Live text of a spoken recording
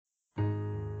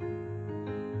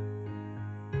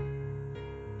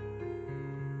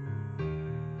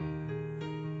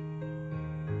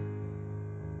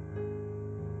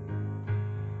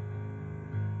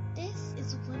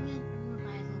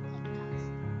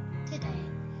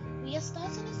are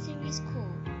starting a series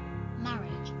called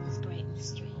Marriage is Great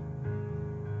Mystery.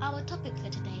 Our topic for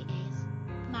today is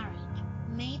Marriage,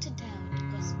 made to tell the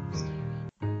gospel story.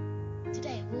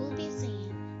 Today we will be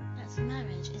seeing that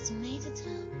marriage is made to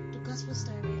tell the gospel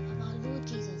story of our Lord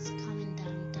Jesus coming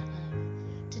down to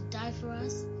earth to die for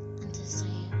us and to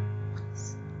save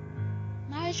us.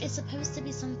 Marriage is supposed to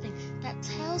be something that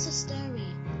tells a story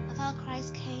of how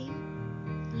Christ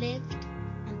came, lived,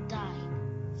 and died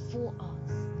for us.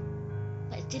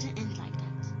 But it didn't end like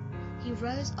that. He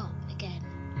rose up again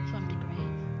from the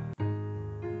grave.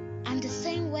 And the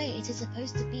same way it is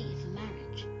supposed to be for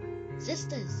marriage.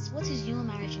 Sisters, what is your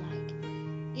marriage like?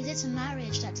 Is it a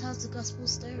marriage that tells the gospel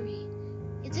story?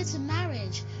 Is it a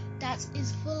marriage that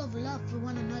is full of love for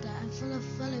one another and full of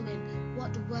following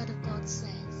what the word of God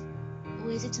says? Or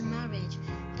is it a marriage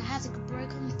that has a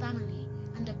broken family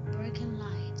and a broken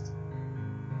lives?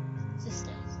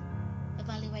 Sisters,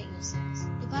 evaluate yourselves.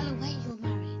 Evaluate your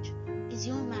marriage. Is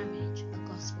your marriage a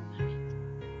gospel marriage?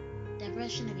 Deborah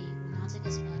Shinabi will now take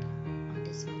us further on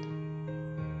this matter.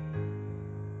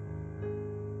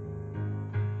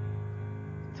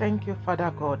 Thank you,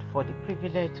 Father God, for the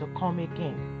privilege to come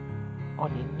again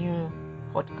on a new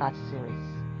podcast series.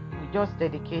 We just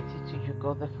dedicate it to you,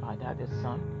 God the Father, the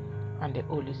Son, and the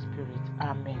Holy Spirit.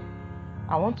 Amen.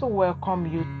 I want to welcome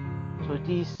you to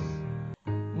this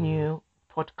new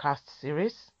podcast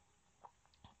series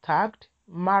tagged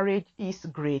Marriage is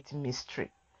Great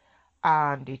Mystery.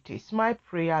 And it is my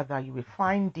prayer that you will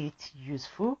find it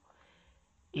useful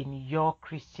in your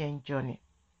Christian journey.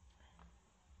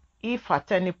 If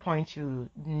at any point you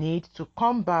need to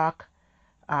come back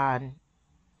and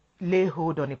lay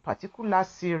hold on a particular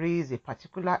series, a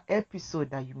particular episode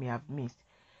that you may have missed,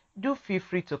 do feel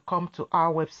free to come to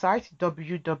our website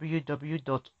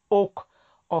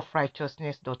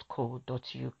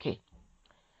www.oakofrighteousness.co.uk.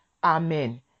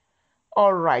 Amen.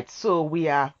 All right, so we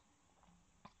are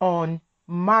on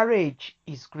Marriage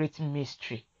is Great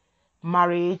Mystery.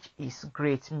 Marriage is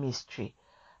Great Mystery.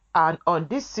 And on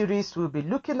this series, we'll be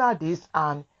looking at this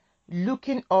and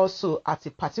looking also at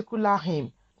a particular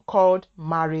hymn called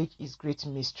Marriage is Great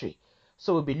Mystery.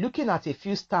 So we'll be looking at a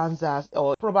few stanzas,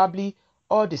 or probably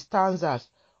all the stanzas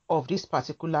of this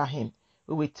particular hymn.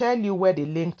 We will tell you where the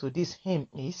link to this hymn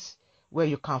is, where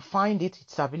you can find it.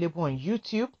 It's available on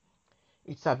YouTube.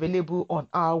 It's available on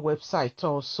our website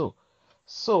also.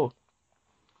 So,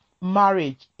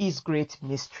 Marriage is Great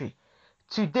Mystery.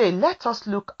 Today, let us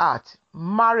look at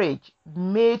marriage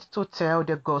made to tell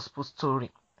the gospel story.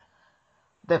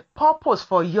 The purpose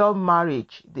for your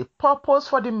marriage, the purpose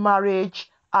for the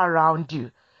marriage around you,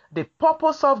 the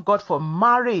purpose of God for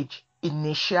marriage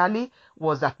initially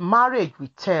was that marriage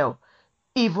will tell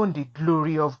even the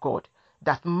glory of God,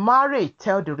 that marriage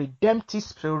tell the redemptive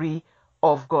story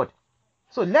of God.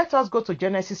 So let us go to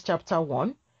Genesis chapter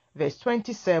 1, verse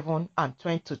 27 and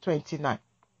 20 to 29.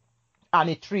 And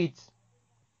it reads,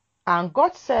 "And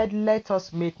God said, let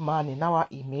us make man in our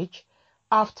image,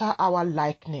 after our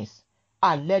likeness,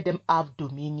 and let them have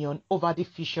dominion over the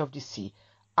fish of the sea,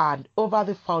 and over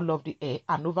the fowl of the air,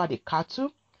 and over the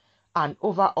cattle, and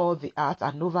over all the earth,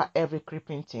 and over every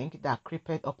creeping thing that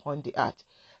creepeth upon the earth."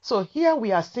 So here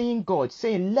we are seeing God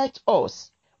saying, let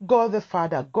us, God the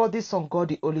Father, God the Son, God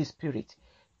the Holy Spirit,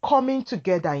 coming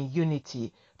together in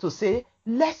unity to say,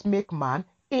 let's make man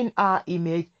in our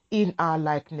image, in our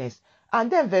likeness.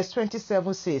 And then verse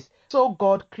 27 says, so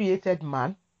God created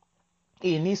man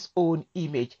in his own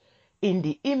image. In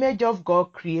the image of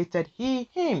God created he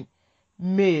him.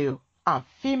 Male and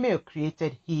female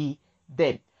created he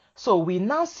them. So we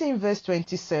now see in verse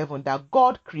 27 that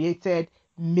God created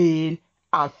male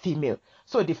and female.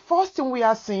 So the first thing we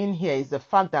are seeing here is the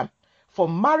fact that for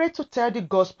marriage to tell the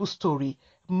gospel story,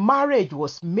 marriage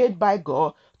was made by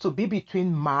God to be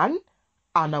between man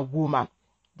and a woman,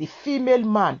 the female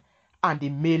man and the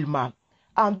male man.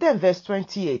 And then verse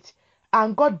 28,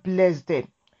 and God blessed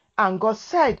them, and God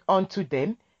said unto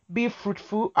them, be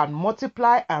fruitful and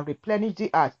multiply and replenish the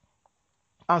earth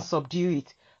and subdue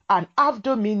it, and have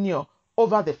dominion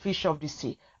over the fish of the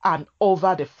sea, and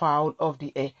over the fowl of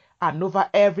the air, and over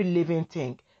every living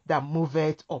thing that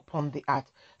moveth upon the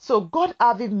earth. So God,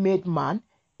 having made man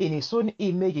in his own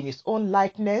image, in his own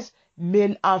likeness,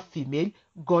 male and female,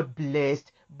 God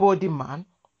blessed both the man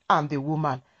and the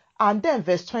woman. And then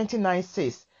verse 29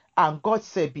 says, and God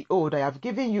said, behold, I have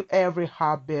given you every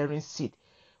herb-bearing seed,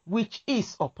 which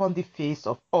is upon the face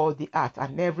of all the earth,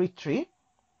 and every tree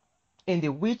in the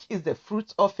which is the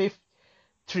fruit of a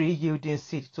tree yielding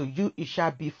seed. To you it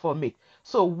shall be for meat.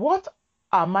 So what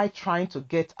am I trying to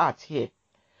get at here?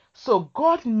 So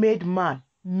God made man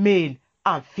male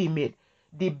and female.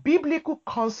 the biblical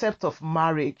concept of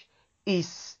marriage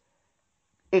is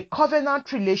a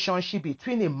covenant relationship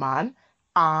between a man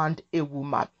and a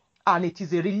woman. And it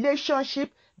is a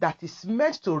relationship that is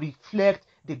meant to reflect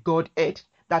the Godhead,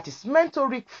 that is meant to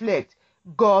reflect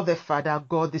God the Father,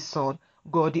 God the Son,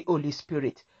 God the Holy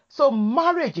Spirit. So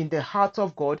marriage in the heart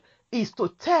of God is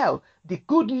to tell the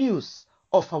good news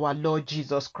of our Lord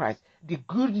Jesus Christ, the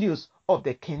good news of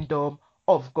the kingdom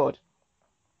of God.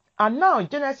 And now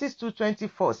Genesis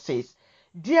 2:24 says,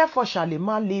 "Therefore shall a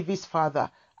man leave his father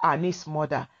and his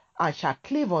mother, and shall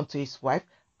cleave unto his wife,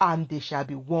 and they shall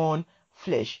be one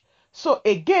flesh." So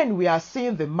again, we are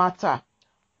seeing the matter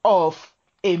of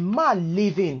a man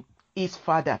leaving his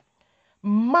father.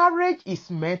 Marriage is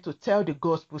meant to tell the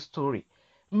gospel story.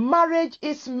 Marriage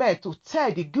is meant to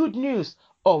tell the good news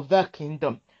of the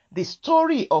kingdom, the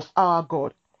story of our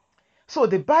God. So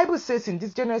the Bible says in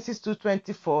this Genesis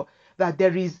 2:24 that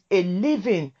there is a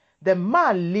leaving. The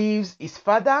man leaves his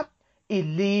father, he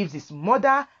leaves his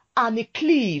mother, and he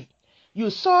cleave. You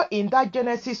saw in that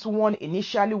Genesis 1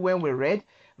 initially when we read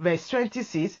verse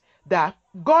 26 that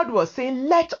God was saying,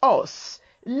 let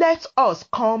us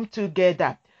come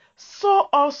together. So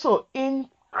also in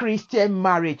Christian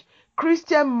marriage.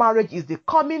 Christian marriage is the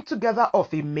coming together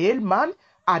of a male man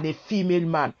and a female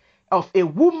man, of a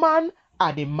woman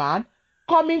and a man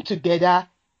coming together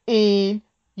in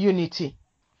unity.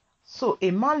 So a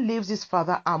man leaves his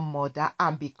father and mother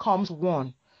and becomes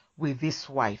one with his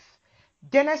wife.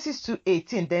 Genesis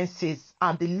 2:18 then says,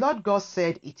 "And the Lord God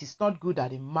said, it is not good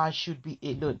that a man should be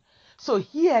alone." So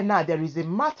here now there is a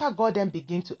matter God then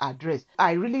begin to address.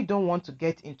 I really don't want to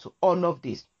get into all of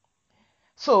this.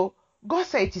 So God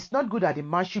said, it is not good that a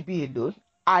man should be alone.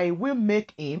 I will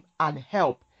make him and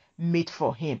help meet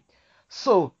for him.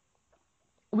 So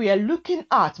we are looking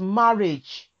at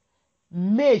marriage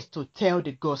made to tell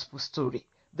the gospel story.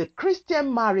 The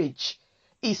Christian marriage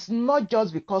is not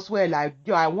just because, well,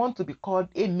 I want to be called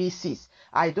a Mrs.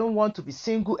 I don't want to be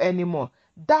single anymore.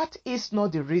 That is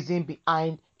not the reason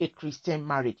behind a Christian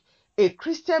marriage. A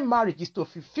Christian marriage is to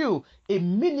fulfill a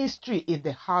ministry in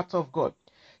the heart of God.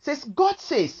 God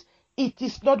says, it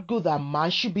is not good that man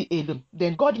should be alone.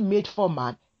 Then God made for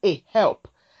man a help.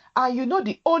 And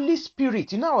the Holy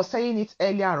Spirit, I was saying it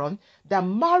earlier on, that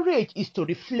marriage is to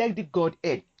reflect the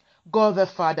Godhead. God the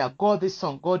Father, God the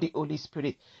Son, God the Holy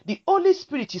Spirit. The Holy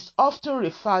Spirit is often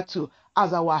referred to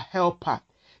as our helper.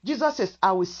 Jesus says,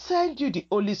 I will send you the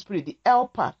Holy Spirit, the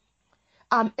helper.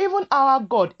 And even our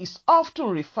God is often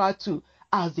referred to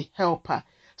as the helper.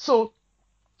 So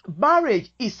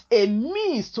marriage is a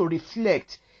means to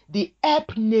reflect the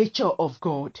help nature of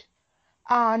God.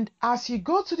 And as you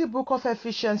go to the book of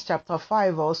Ephesians chapter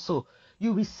 5 also,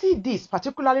 you will see this,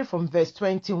 particularly from verse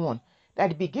 21,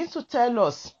 that it begins to tell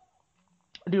us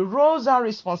the roles and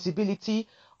responsibility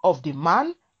of the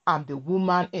man and the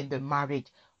woman in the marriage.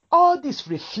 All this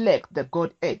reflect the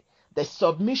Godhead, the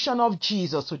submission of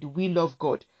Jesus to the will of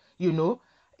God.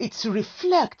 It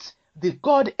reflects the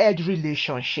Godhead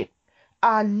relationship.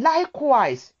 And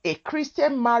likewise, a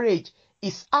Christian marriage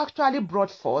is actually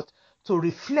brought forth to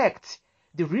reflect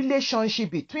the relationship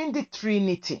between the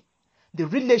Trinity, the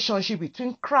relationship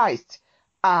between Christ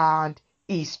and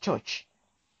his church.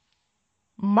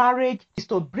 Marriage is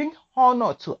to bring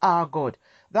honor to our God.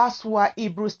 That's why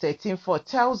Hebrews 13:4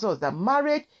 tells us that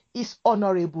marriage is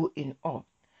honorable in all,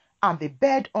 and the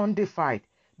bed undefiled,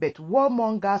 but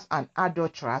warmongers and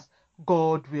adulterers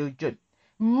God will judge.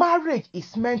 Marriage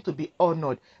is meant to be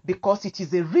honored because it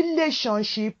is a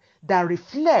relationship that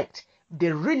reflects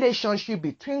the relationship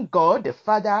between God the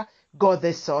Father, God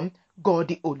the Son, God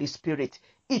the Holy Spirit.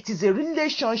 It is a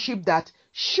relationship that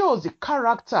shows the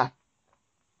character,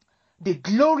 the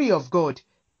glory of God,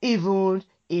 even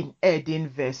in earthen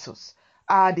vessels.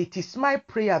 And it is my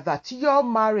prayer that your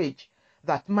marriage,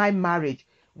 that my marriage,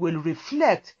 will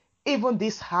reflect even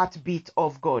this heartbeat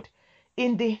of God.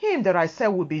 In the hymn that I said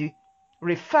we'll be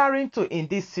referring to in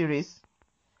this series,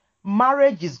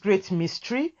 Marriage is Great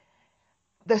Mystery,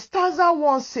 the stanza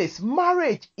 1 says,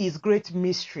 marriage is great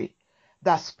mystery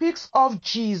that speaks of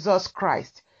Jesus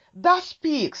Christ, that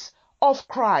speaks of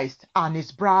Christ and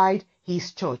his bride,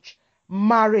 his church.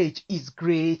 Marriage is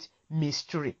great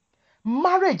mystery.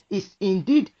 Marriage is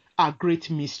indeed a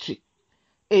great mystery.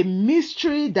 A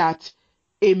mystery that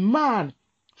a man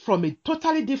from a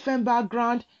totally different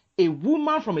background, a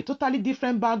woman from a totally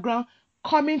different background,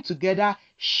 coming together,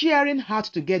 sharing heart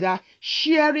together,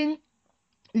 sharing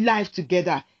life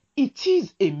together. It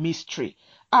is a mystery.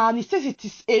 And it says it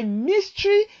is a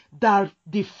mystery that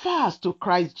differs to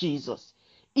Christ Jesus.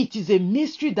 It is a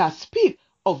mystery that speaks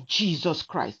of Jesus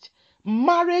Christ.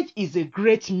 Marriage is a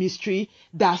great mystery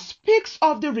that speaks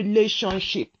of the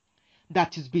relationship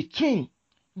that is between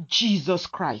Jesus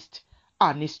Christ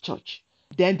and his church.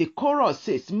 Then the chorus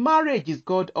says, marriage is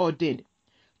God ordained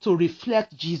to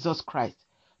reflect Jesus Christ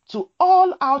to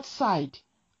all outside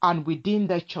and within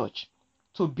the church,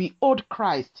 to behold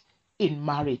Christ in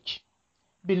marriage.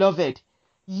 Beloved,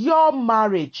 your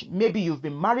marriage, maybe you've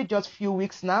been married just a few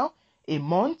weeks now, a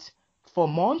month,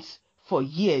 for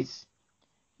years.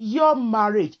 Your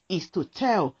marriage is to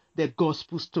tell the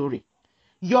gospel story.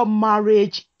 Your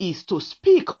marriage is to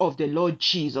speak of the Lord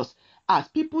Jesus. As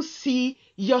people see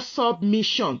your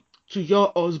submission to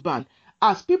your husband,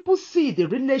 as people see the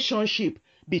relationship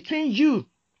between you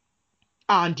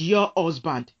and your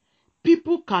husband,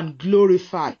 people can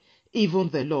glorify even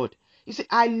the Lord. You see,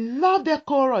 I love the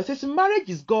chorus. It says, marriage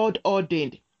is God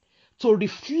ordained to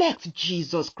reflect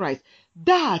Jesus Christ.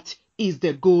 That is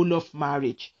the goal of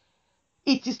marriage.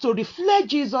 It is to reflect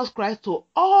Jesus Christ to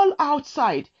all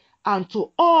outside and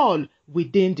to all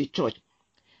within the church.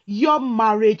 Your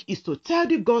marriage is to tell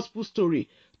the gospel story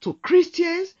to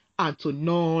Christians and to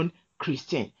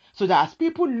non-Christians, so that as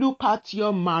people look at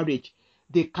your marriage,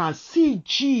 they can see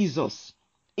Jesus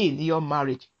in your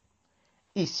marriage.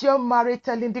 Is your marriage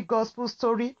telling the gospel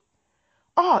story?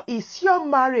 Or is your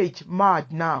marriage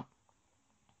mad now?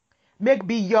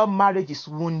 Maybe your marriage is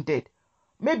wounded.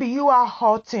 Maybe you are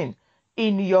hurting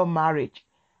in your marriage.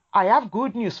 I have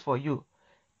good news for you.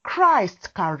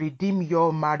 Christ can redeem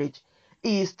your marriage.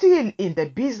 He is still in the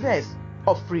business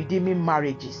of redeeming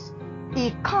marriages.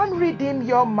 He can redeem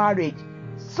your marriage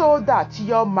so that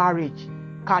your marriage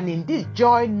can indeed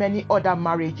join many other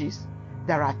marriages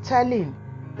that are telling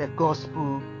the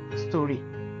gospel story.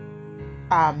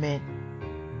 Amen.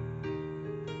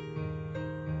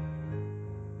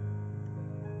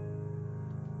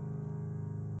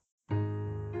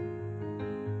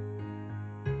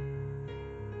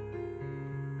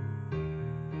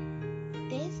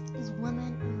 This is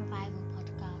Women in Revival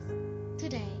podcast.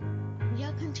 Today, we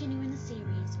are continuing a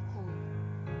series called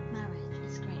Marriage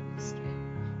is Great Mystery.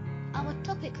 Our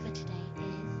topic for today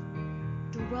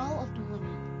is the role of the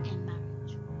woman in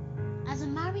marriage. As a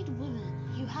married woman,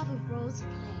 you have a role to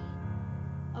play.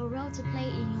 A role to play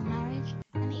in your marriage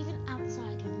and even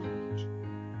outside your marriage.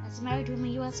 As a married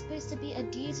woman, you are supposed to be a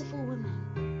dutiful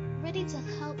woman, ready to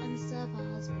help and serve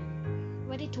her husband,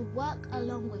 ready to work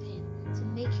along with him to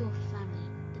make your family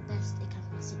the best it can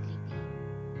possibly be.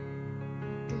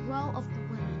 The role of the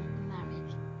woman in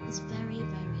marriage is very,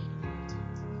 very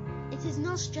important. It is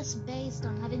not just based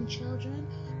on having children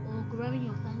or growing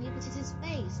your family, but it is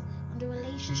based on the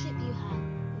relationship you have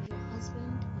with your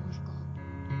husband and with God.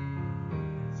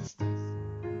 Sisters,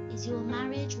 is your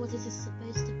marriage what it is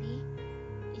supposed to be?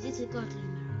 Is it a godly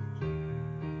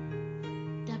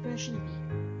marriage? Deborah Shinobi,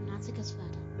 now take us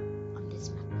further on this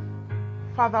matter.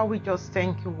 Father, we just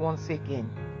thank you once again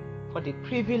for the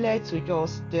privilege to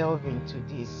just delve into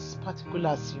this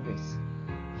particular series.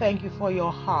 Thank you for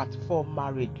your heart for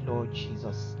marriage, Lord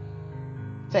Jesus.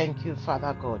 Thank you,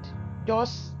 Father God.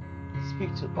 Just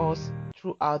speak to us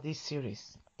throughout this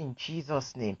series. In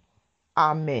Jesus' name,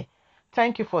 amen.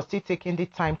 Thank you for still taking the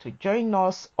time to join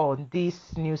us on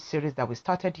this new series that we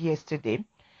started yesterday.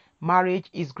 Marriage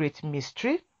is Great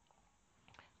Mystery.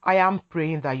 I am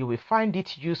praying that you will find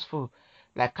it useful.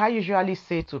 Like I usually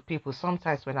say to people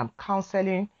sometimes when I'm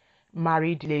counseling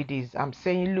married ladies, I'm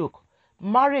saying, look,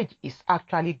 marriage is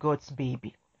actually God's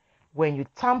baby. When you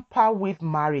tamper with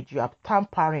marriage, you are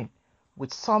tampering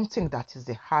with something that is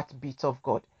the heartbeat of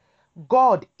God.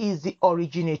 God is the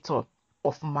originator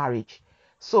of marriage.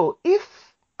 So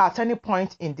if at any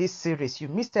point in this series you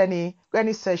missed any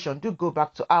session, do go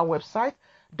back to our website,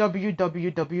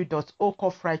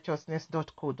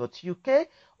 www.oakofrighteousness.co.uk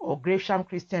or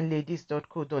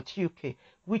graveshamchristianladies.co.uk,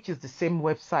 which is the same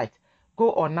website.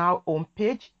 Go on our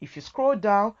homepage. If you scroll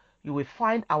down, you will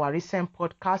find our recent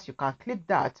podcast. You can click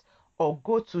that or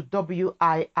go to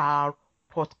WIR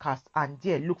podcast and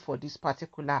there look for this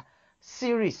particular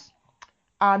series.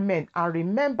 Amen. And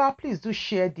remember, please do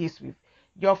share this with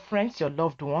your friends, your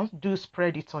loved ones. Do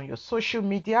spread it on your social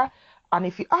media. And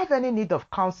if you have any need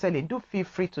of counseling, do feel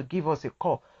free to give us a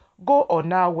call. Go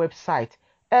on our website.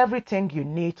 Everything you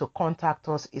need to contact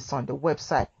us is on the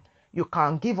website. You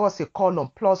can give us a call on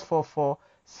 +44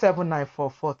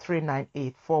 7944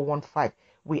 398 415.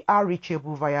 We are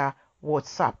reachable via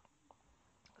WhatsApp.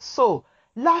 So,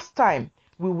 last time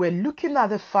we were looking at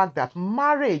the fact that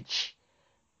marriage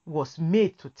was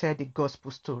made to tell the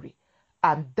gospel story.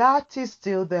 And that is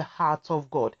still the heart of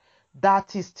God.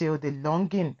 That is still the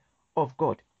longing of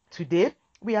God. Today,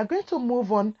 we are going to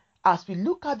move on as we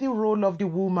look at the role of the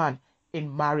woman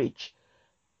in marriage.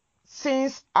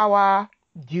 Since our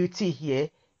duty here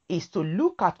is to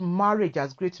look at marriage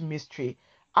as great mystery,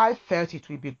 I felt it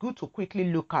would be good to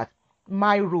quickly look at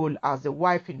my role as a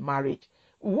wife in marriage.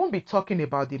 We won't be talking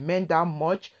about the men that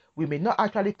much. We may not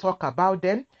actually talk about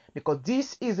them because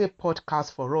this is a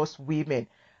podcast for us women.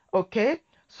 Okay?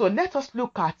 So let us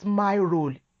look at my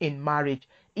role in marriage.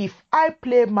 If I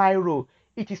play my role,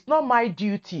 it is not my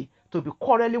duty to be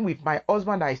quarreling with my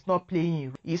husband that is not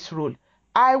playing his role.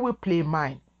 I will play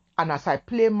mine. And as I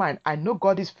play mine, I know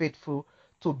God is faithful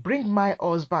to bring my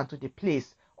husband to the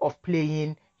place of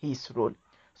playing his role.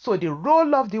 So the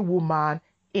role of the woman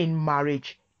in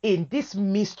marriage, in this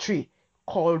mystery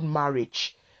called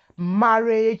marriage.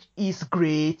 Marriage is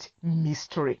great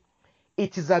mystery.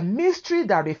 It is a mystery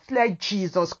that reflects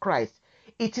Jesus Christ.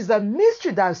 It is a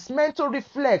mystery that is meant to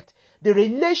reflect the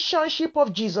relationship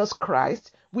of Jesus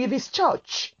Christ with his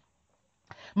church.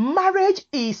 Marriage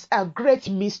is a great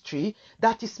mystery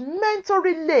that is meant to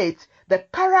relate the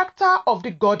character of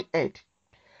the Godhead.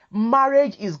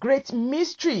 Marriage is great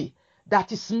mystery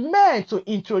that is meant to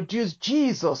introduce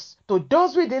Jesus to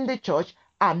those within the church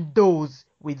and those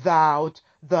without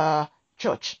the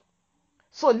church.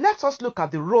 So let us look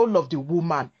at the role of the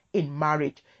woman in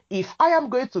marriage. If I am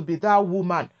going to be that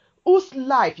woman whose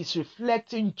life is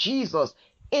reflecting Jesus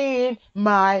in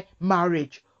my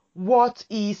marriage, what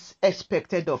is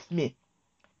expected of me?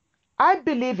 I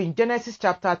believe in Genesis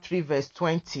chapter 3 verse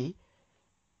 20,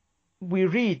 we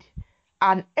read,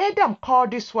 and Adam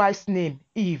called his wife's name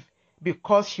Eve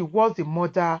because she was the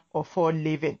mother of all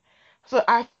living. So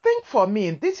I think for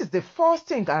me, this is the first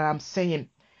thing that I'm saying,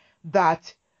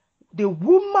 that the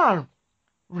woman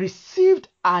received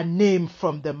a name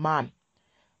from the man.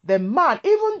 The man,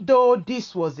 even though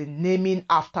this was a naming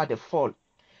after the fall,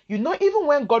 you know, even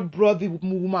when God brought the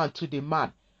woman to the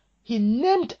man, he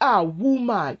named her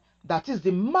woman, that is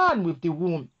the man with the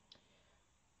womb.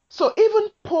 So even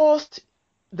post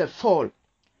the fall,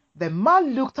 the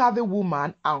man looked at the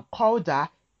woman and called her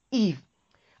Eve.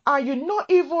 And you know,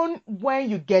 even when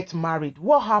you get married,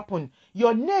 what happened?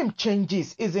 Your name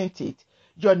changes, isn't it?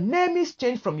 Your name is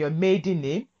changed from your maiden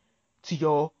name to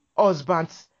your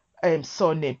husband's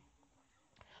surname.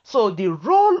 So the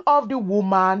role of the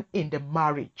woman in the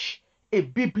marriage, a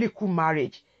biblical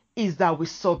marriage, is that we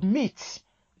submit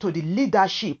to the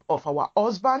leadership of our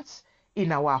husbands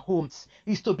in our homes,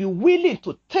 is to be willing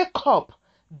to take up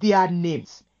their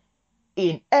names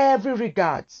in every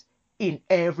regard, in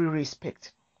every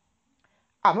respect.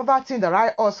 Another thing that I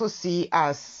also see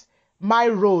as my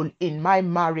role in my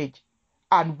marriage,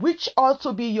 and which ought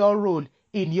to be your role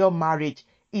in your marriage,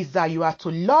 is that you are to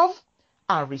love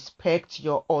and respect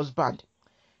your husband.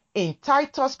 In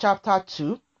Titus chapter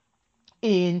 2,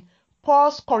 in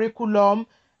Paul's curriculum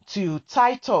to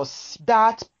Titus,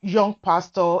 that young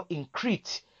pastor in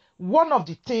Crete, one of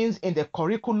the things in the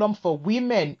curriculum for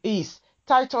women is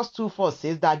Titus 2:4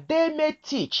 says that they may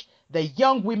teach the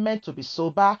young women to be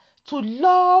sober, to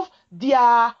love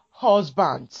their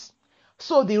husbands.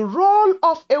 So the role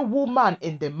of a woman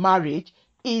in the marriage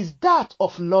is that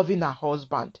of loving her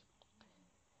husband.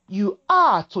 You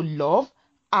are to love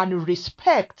and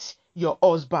respect your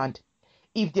husband.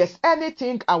 If there's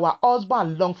anything our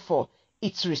husband longs for,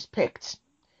 it's respect.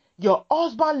 Your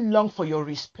husband longs for your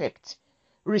respect.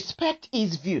 Respect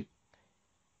his view.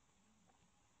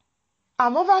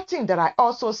 Another thing that I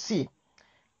also see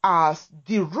as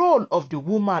the role of the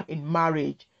woman in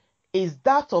marriage is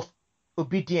that of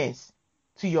obedience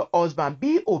to your husband.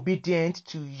 Be obedient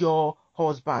to your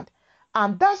husband.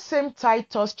 And that same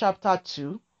Titus chapter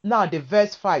 2, now the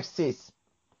verse 5 says,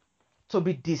 to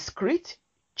be discreet,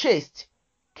 chaste,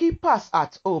 keepers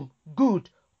at home, good,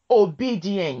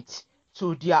 obedient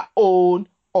to their own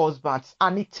husbands.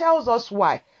 And it tells us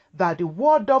why, that the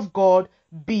word of God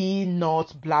be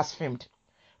not blasphemed.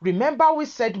 Remember, we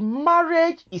said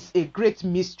marriage is a great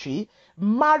mystery.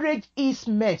 Marriage is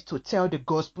meant to tell the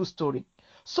gospel story.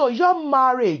 So your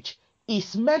marriage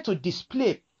is meant to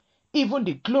display even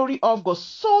the glory of God,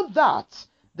 so that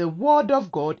the word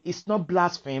of God is not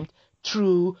blasphemed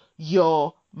through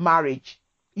your marriage.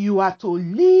 You are to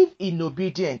live in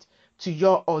obedience to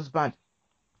your husband.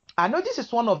 I know this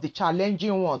is one of the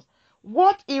challenging ones.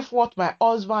 What if what my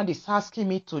husband is asking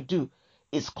me to do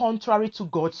is contrary to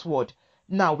God's word?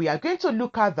 Now, we are going to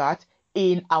look at that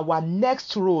in our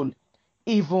next role,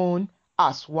 even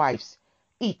as wives.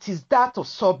 It is that of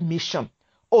submission.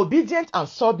 Obedience and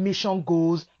submission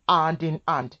goes hand in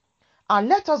hand. And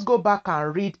let us go back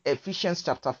and read Ephesians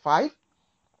chapter 5.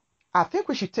 I think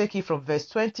we should take it from verse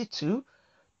 22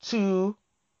 to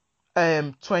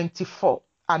 24.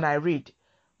 And I read,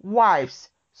 wives,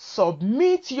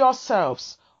 submit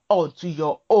yourselves unto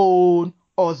your own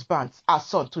husbands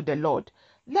as unto the Lord.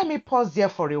 Let me pause there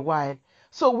for a while.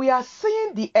 So we are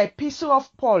seeing the epistle of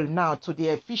Paul now to the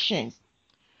Ephesians,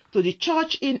 to the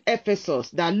church in Ephesus,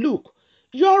 that look,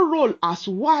 your role as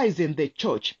wives in the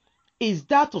church is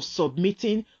that of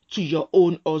submitting to your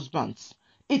own husbands.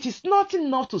 It is not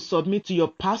enough to submit to your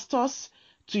pastors,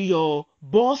 to your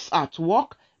boss at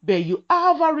work, but you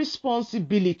have a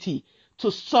responsibility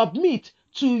to submit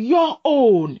to your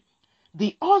own.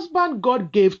 The husband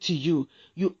God gave to you,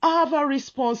 you have a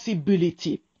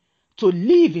responsibility to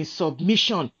live in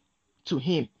submission to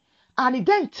him. And he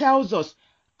then tells us,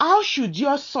 how should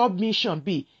your submission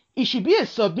be? It should be a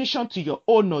submission to your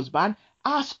own husband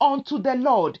as unto the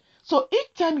Lord. So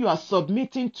each time you are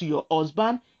submitting to your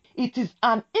husband, it is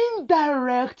an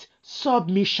indirect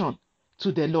submission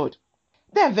to the Lord.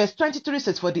 Then verse 23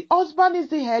 says, for the husband is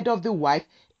the head of the wife,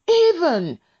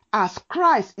 even as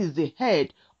Christ is the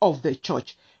head of the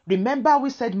church. Remember, we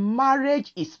said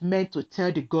marriage is meant to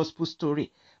tell the gospel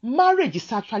story. Marriage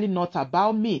is actually not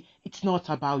about me. It's not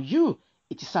about you.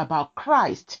 It is about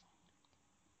Christ.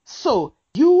 So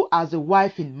you as a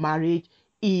wife in marriage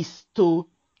is to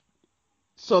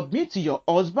submit to your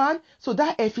husband. So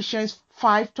that Ephesians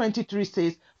 5:23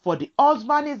 says, for the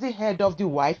husband is the head of the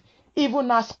wife, even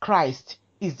as Christ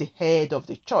is the head of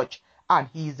the church, and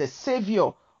he is the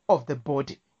savior of the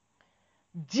body.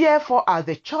 Therefore, as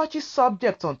the church is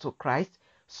subject unto Christ,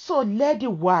 so let the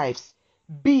wives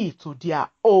be to their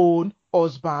own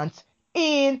husbands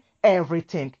in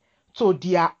everything. To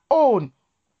their own.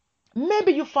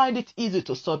 Maybe you find it easy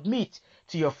to submit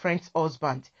to your friend's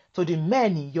husband, to the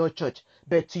men in your church,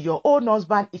 but to your own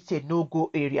husband, it's a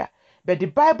no-go area. But the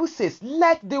Bible says,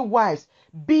 let the wives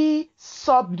be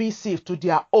submissive to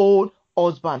their own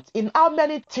husbands. In how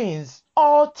many things?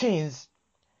 All things.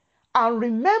 And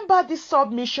remember, this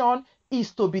submission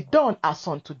is to be done as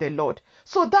unto the Lord.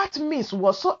 So that means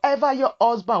whatsoever your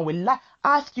husband will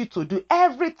ask you to do,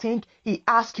 everything he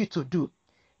asks you to do,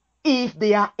 if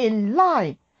they are in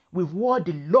line with what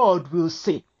the Lord will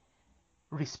say,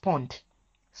 respond,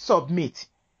 submit.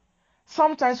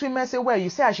 Sometimes women say, well, you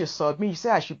say I should submit, you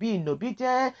say I should be in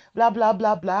obedience, blah, blah,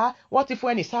 blah, blah. What if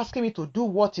when he's asking me to do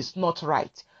what is not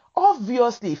right?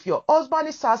 Obviously, if your husband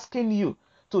is asking you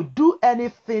to do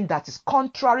anything that is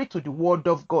contrary to the word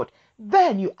of God,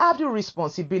 then you have the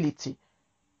responsibility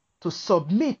to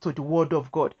submit to the word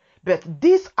of God. But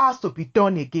this has to be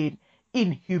done again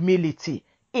in humility,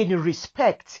 in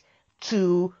respect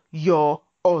to your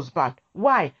husband.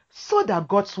 Why? So that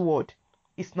God's word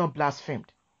is not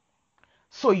blasphemed.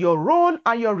 So your role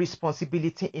and your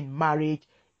responsibility in marriage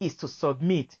is to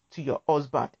submit to your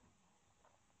husband.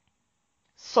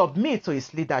 Submit to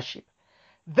his leadership.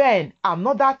 Then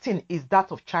another thing is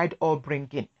that of child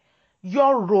upbringing.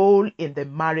 Your role in the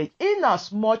marriage, in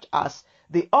as much as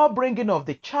the upbringing of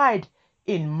the child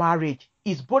in marriage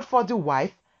is both for the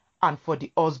wife and for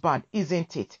the husband,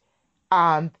 isn't it?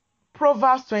 And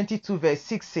Proverbs 22 verse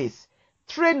 6 says,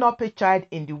 train up a child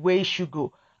in the way he should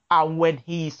go, and when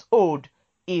he is old,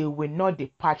 he will not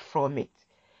depart from it.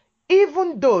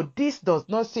 Even though this does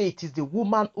not say it is the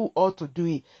woman who ought to do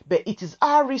it, but it is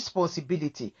our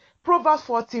responsibility. Proverbs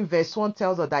 14 verse 1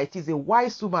 tells us that it is a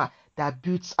wise woman that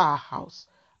builds our house.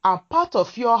 And part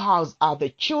of your house are the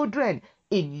children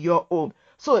in your home.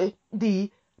 So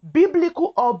the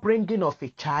biblical upbringing of a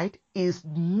child is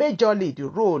majorly the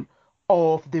role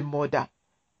of the mother.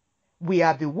 We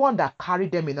are the one that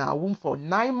carried them in our womb for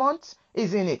 9 months,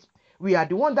 isn't it? We are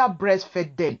the one that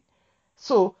breastfed them.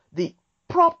 So the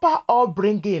proper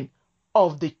upbringing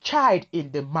of the child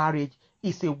in the marriage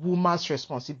is a woman's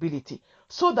responsibility,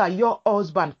 so that your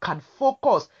husband can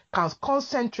focus, can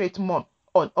concentrate more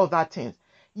on other things.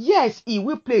 Yes, he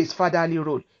will play his fatherly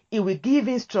role. He will give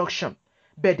instruction,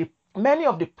 but many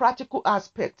of the practical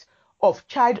aspects of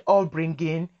child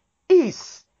upbringing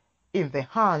is in the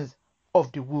hands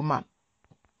of the woman.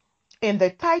 In the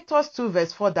Titus 2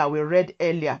 verse 4 that we read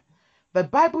earlier, the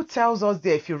Bible tells us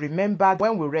there, if you remember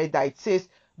when we read that, it says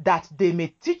that they may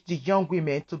teach the young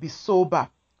women to be sober,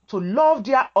 to love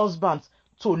their husbands,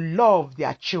 to love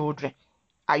their children.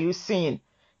 Are you seeing?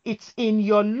 It's in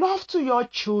your love to your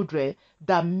children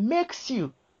that makes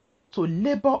you to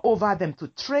labor over them, to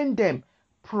train them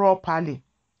properly,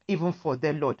 even for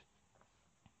the Lord.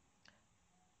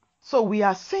 So we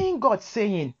are seeing God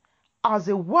saying, as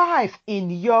a wife in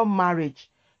your marriage,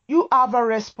 you have a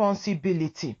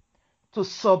responsibility to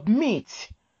submit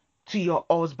to your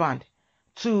husband,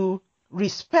 to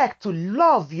respect, to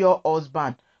love your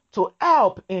husband, to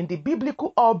help in the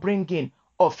biblical upbringing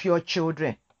of your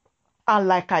children. And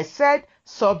like I said,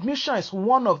 submission is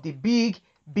one of the big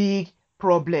big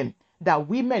problem that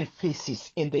women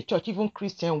faces in the church, even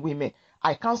Christian women.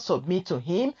 I can't submit to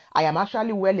him. I am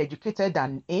actually well educated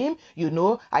than him.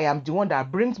 I am the one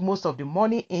that brings most of the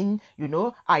money in.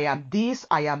 I am this,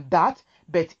 I am that.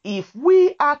 But if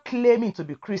we are claiming to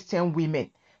be Christian women,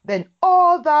 then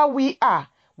all that we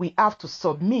have to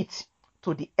submit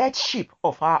to the headship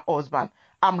of our husband.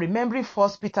 I'm remembering 1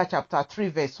 Peter chapter 3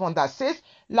 verse 1 that says,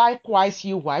 likewise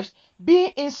you wives, be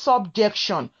in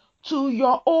subjection to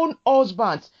your own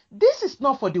husbands. This is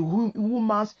not for the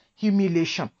woman's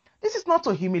humiliation. This is not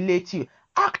to humiliate you.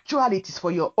 Actually, it is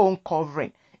for your own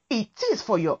covering. It is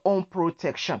for your own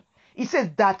protection. It says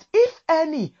that if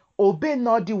any obey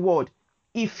not the word,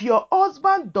 if your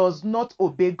husband does not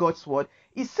obey God's word,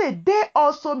 it said they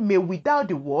also may without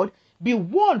the word be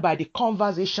won by the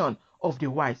conversation of the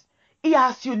wives.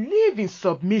 As you live in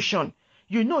submission,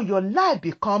 your life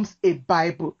becomes a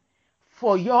Bible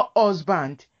for your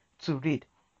husband to read.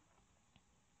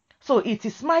 So it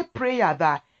is my prayer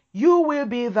that you will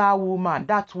be that woman,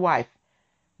 that wife,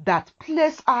 that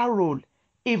plays her role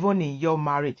even in your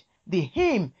marriage. The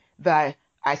hymn that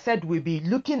I said we'll be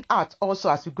looking at also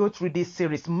as we go through this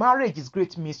series, Marriage is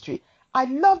Great Mystery. I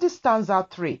love this stanza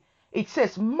 3. It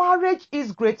says, marriage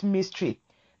is great mystery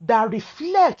that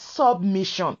reflects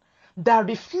submission, that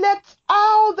reflects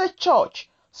how the church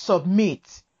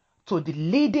submits to the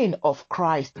leading of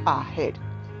Christ our head.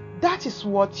 That is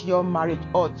what your marriage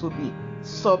ought to be,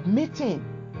 submitting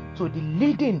to the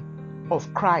leading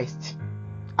of Christ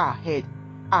our head,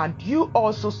 and you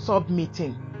also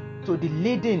submitting to the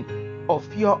leading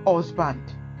of your husband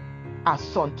as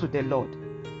son to the Lord.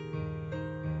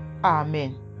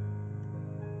 Amen.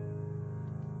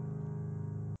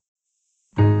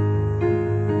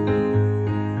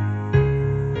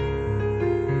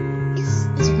 This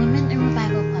is Women in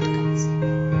Revival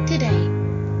podcast. Today,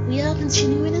 we are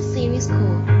continuing a series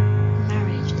called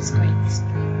Marriage is Great Mystery.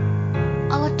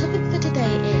 Our topic for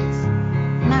today is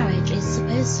marriage is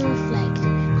supposed to reflect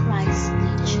Christ's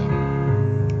leadership.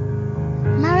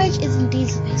 Marriage is indeed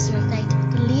supposed to reflect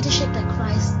the leadership that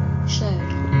Christ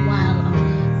showed while on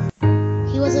earth.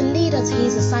 He was a leader to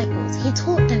his disciples. He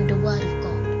taught them the word of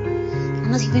God.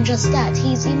 And not even just that,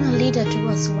 he's even a leader to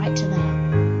us right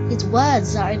now. His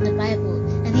words are in the Bible,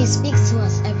 and he speaks to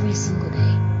us every single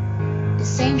day. The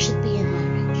same should be in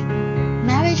marriage.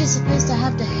 Marriage is supposed to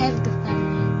have the head of the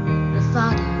family, the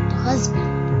father, the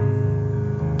husband,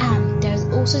 and there is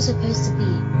also supposed to be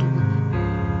the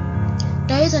woman.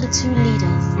 Those are the two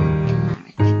leaders in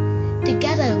marriage.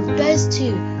 Together, those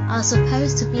two are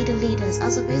supposed to be the leaders,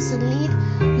 are supposed to lead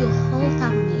your whole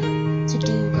family to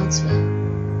do God's will.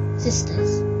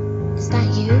 Sisters, is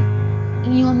that you?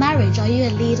 In your marriage, are you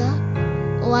a leader?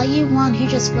 Or are you one who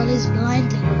just follows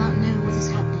blindly without knowing what is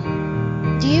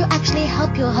happening? Do you actually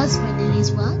help your husband in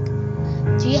his work?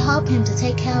 Do you help him to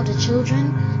take care of the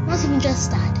children? Not even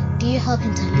just that, do you help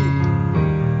him to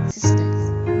lead?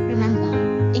 Sisters, remember,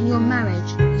 in your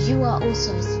marriage, you are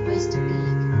also supposed to be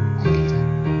a leader.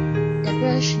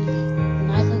 Deborah Shuli, and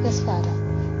I focus further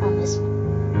on this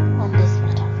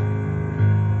matter.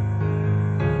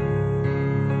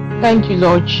 Thank you,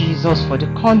 Lord Jesus, for the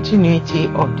continuity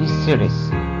of this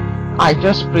series. I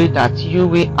just pray that you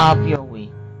will have your way.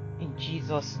 In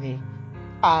Jesus' name,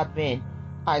 amen.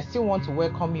 I still want to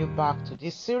welcome you back to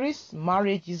this series,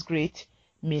 Marriage is Great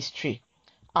Mystery.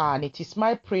 And it is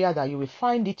my prayer that you will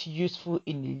find it useful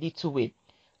in a little way.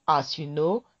 As you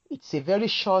know, it's a very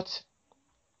short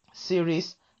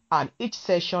series and each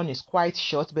session is quite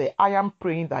short, but I am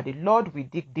praying that the Lord will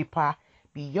dig deeper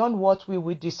beyond what we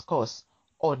will discuss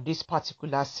on this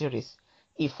particular series.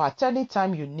 If at any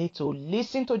time you need to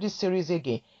listen to this series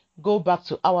again, go back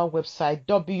to our website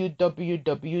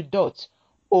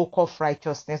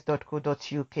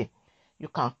www.oakofrighteousness.co.uk. You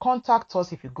can contact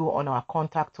us if you go on our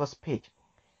contact us page.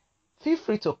 Feel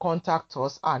free to contact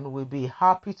us and we'll be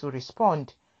happy to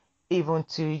respond even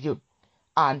to you.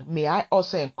 And may I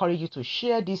also encourage you to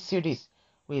share this series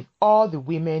with all the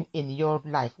women in your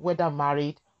life, whether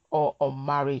married or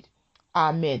unmarried.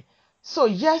 Amen. So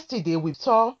yesterday we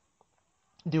saw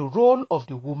the role of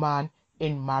the woman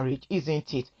in marriage,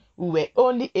 isn't it? We were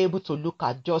only able to look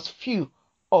at just few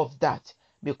of that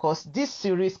because this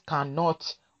series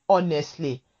cannot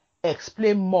honestly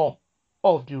explain more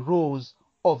of the roles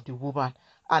of the woman.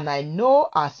 And I know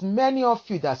as many of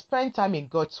you that spend time in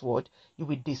God's word, you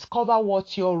will discover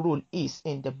what your role is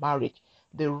in the marriage.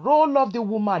 The role of the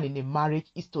woman in a marriage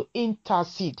is to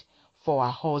intercede for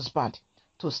her husband,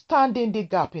 to stand in the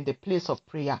gap in the place of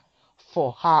prayer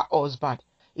for her husband.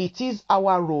 It is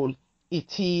our role.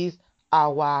 It is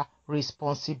our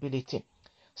responsibility.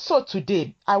 So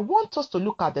today, I want us to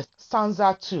look at the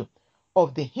stanza 2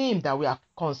 of the hymn that we are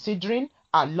considering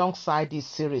alongside this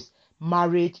series,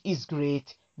 Marriage is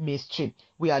Great Mystery.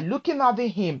 We are looking at the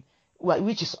hymn,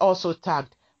 which is also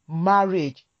tagged,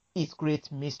 Marriage is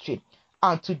Great Mystery.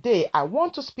 And today, I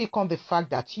want to speak on the fact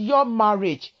that your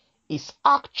marriage is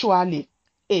actually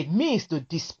a means to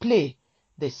display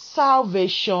the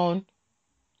salvation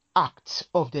act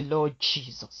of the Lord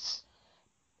Jesus.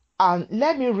 And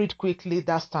let me read quickly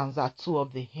that stanza 2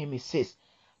 of the hymn. It says,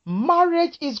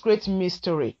 marriage is great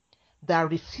mystery that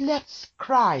reflects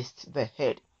Christ the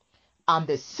head and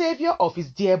the Savior of his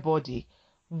dear body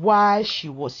while she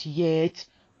was yet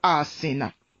a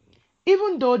sinner.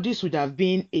 Even though this would have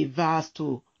been a verse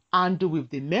to handle with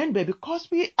the men, but because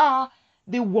we are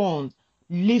the ones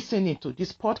listening to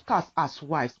this podcast as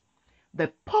wives,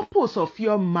 the purpose of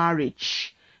your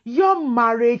marriage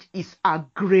is a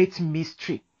great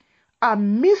mystery. A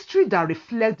mystery that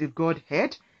reflects the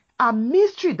Godhead, a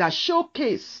mystery that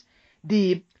showcases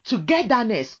the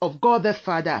togetherness of God the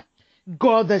Father,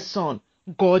 God the Son,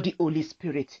 God the Holy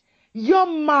Spirit. Your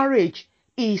marriage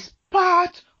is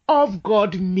part of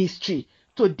God's mystery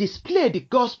to display the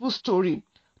gospel story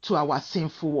to our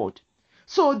sinful world.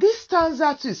 So this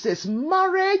stanza 2 says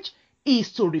marriage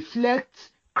is to reflect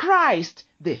Christ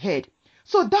the head.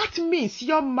 So that means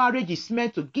your marriage is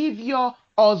meant to give your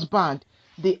husband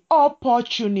the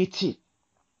opportunity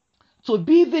to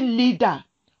be the leader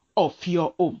of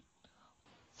your home.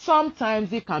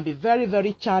 Sometimes it can be very,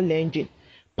 very challenging,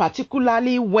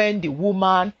 particularly when the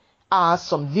woman has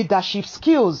some leadership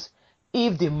skills.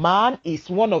 If the man is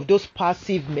one of those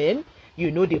passive men,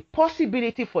 the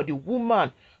possibility for the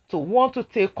woman to want to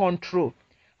take control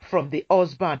from the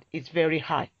husband is very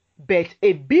high. But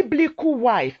a biblical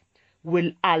wife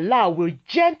will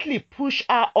gently push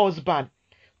her husband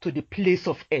to the place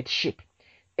of headship.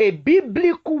 A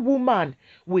biblical woman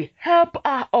will help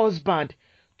her husband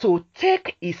to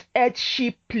take his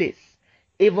headship place,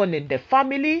 even in the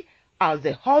family, as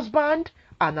the husband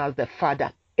and as the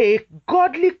father. A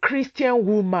godly Christian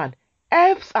woman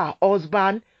helps her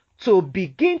husband to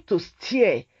begin to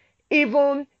steer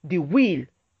even the wheel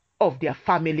of their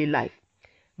family life.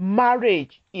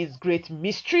 Marriage is great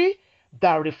mystery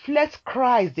that reflects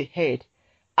Christ the head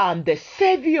and the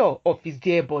Savior of his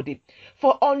dear body.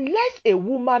 For unless a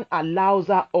woman allows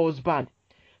her husband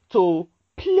to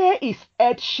play his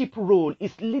headship role,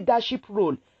 his leadership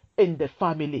role in the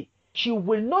family, she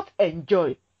will not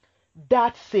enjoy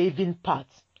that saving part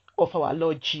of our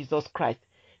Lord Jesus Christ.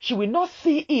 She will not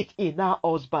see it in her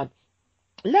husband.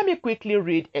 Let me quickly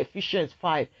read Ephesians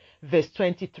 5 verse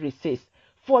 23 says,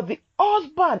 for the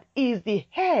husband is the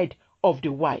head of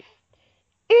the wife,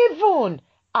 even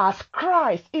as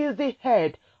Christ is the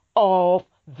head of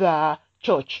the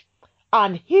church,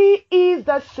 and he is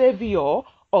the Savior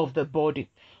of the body.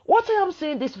 What I am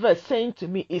saying this verse saying to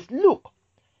me is, look,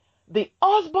 the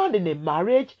husband in a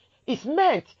marriage is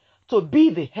meant to be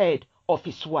the head of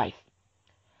his wife.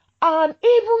 And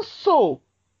even so,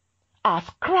 as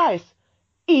Christ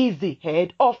is the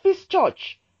head of his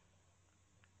church.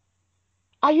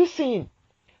 Are you seeing?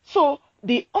 So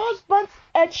the husband's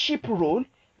headship role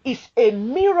is a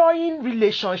mirroring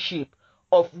relationship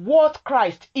of what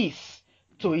Christ is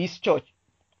to his church.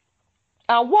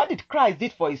 And what did Christ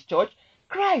did for his church?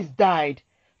 Christ died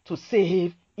to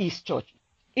save his church.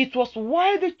 It was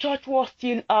while the church was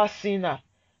still a sinner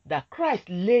that Christ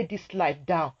laid his life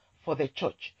down for the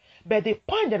church. But the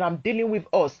point that I'm dealing with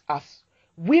us as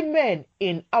women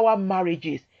in our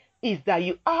marriages is that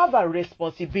you have a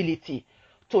responsibility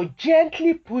to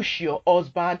gently push your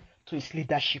husband to his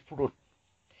leadership role.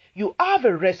 You have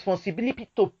a responsibility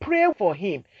to pray for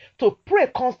him, to pray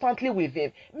constantly with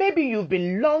him. Maybe you've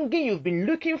been longing, you've been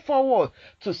looking forward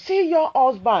to see your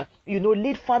husband,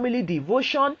 lead family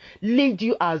devotion, lead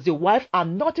you as a wife,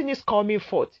 and nothing is coming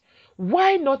forth.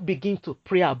 Why not begin to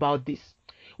pray about this?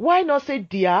 Why not say,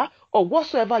 dear, or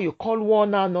whatsoever you call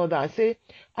one another, and say,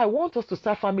 I want us to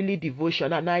start family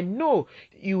devotion, and I know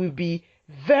you will be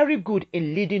very good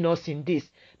in leading us in this.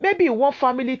 Maybe you want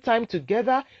family time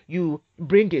together, you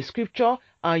bring a scripture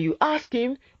and you ask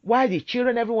him, while the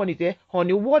children, everyone is there,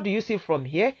 honey, what do you see from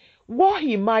here? What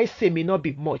he might say may not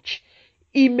be much.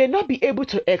 He may not be able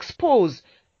to expose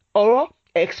or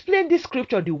explain this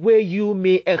scripture the way you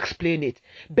may explain it.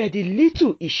 But the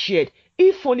little is shared.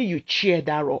 If only you cheer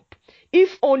that up.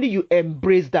 If only you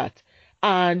embrace that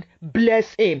and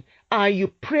bless him and you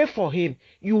pray for him,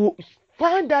 you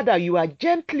find out that you are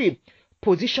gently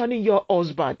positioning your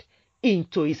husband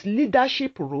into his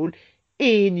leadership role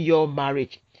in your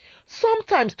marriage.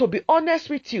 Sometimes, to be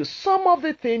honest with you, some of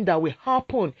the things that will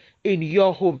happen in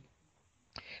your home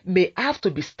may have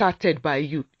to be started by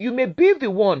you. You may be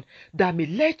the one that may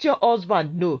let your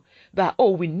husband know that,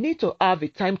 oh, we need to have a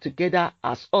time together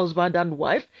as husband and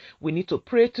wife. We need to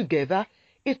pray together.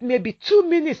 It may be 2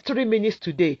 minutes, 3 minutes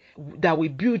today that we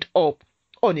build up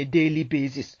on a daily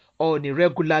basis or on a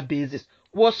regular basis.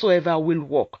 Whatsoever will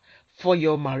work for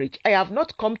your marriage. I have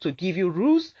not come to give you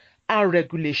rules and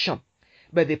regulation.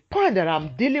 But the point that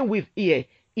I'm dealing with here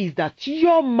is that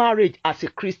your marriage as a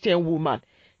Christian woman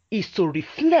is to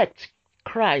reflect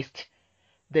Christ,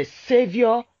 the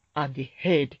Savior and the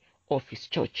head of his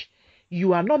church.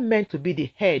 You are not meant to be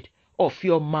the head of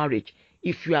your marriage.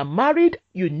 If you are married,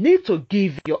 you need to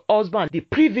give your husband the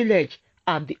privilege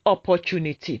and the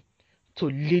opportunity to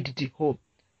lead the home,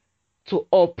 to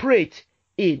operate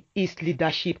in his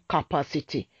leadership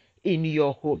capacity in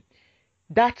your home.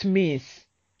 That means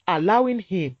allowing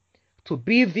him to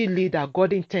be the leader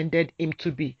God intended him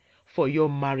to be for your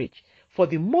marriage. For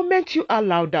the moment you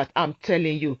allow that, I'm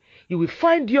telling you, you will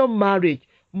find your marriage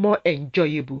more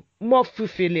enjoyable, more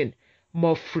fulfilling,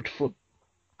 more fruitful.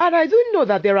 And I do know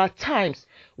that there are times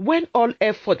when all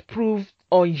effort proves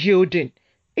unyielding.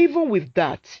 Even with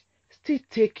that, still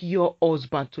take your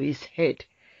husband to his head.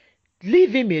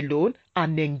 Leave him alone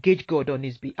and engage God on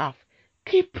his behalf.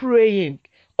 Keep praying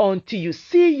until you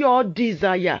see your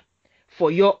desire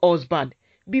for your husband.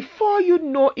 Before you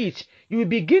know it, you will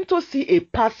begin to see a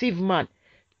passive man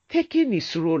taking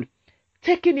his role,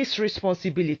 taking his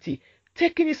responsibility,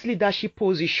 taking his leadership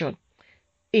position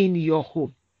in your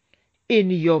home,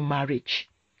 in your marriage.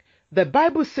 The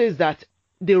Bible says that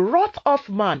the wrath of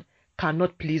man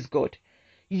cannot please God.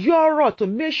 Your wrath to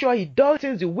make sure he does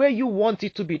things the way you want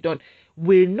it to be done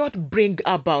will not bring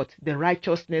about the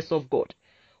righteousness of God.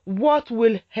 What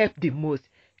will help the most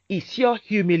is your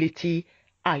humility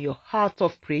and your heart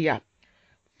of prayer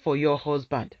for your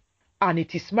husband. And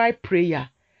it is my prayer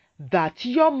that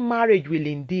your marriage will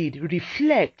indeed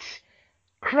reflect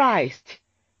Christ,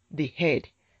 the head,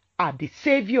 and the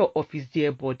Savior of his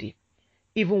dear body,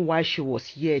 even while she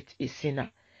was yet a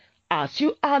sinner. As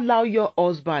you allow your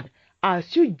husband,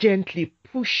 as you gently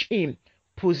push him,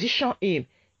 position him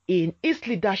in his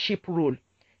leadership role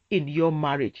in your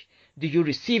marriage. Do you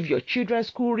receive your children's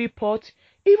school report?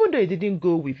 Even though he didn't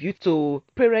go with you to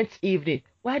parents' evening,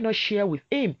 why not share with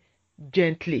him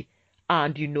gently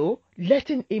and,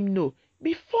 letting him know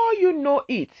before you know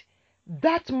it,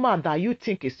 that man that you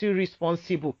think is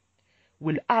irresponsible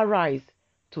will arise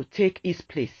to take his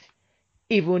place,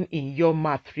 even in your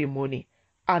matrimony.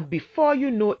 And before you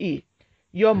know it,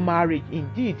 your marriage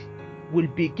indeed will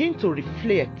begin to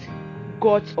reflect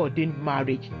God's ordained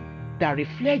marriage that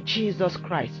reflects Jesus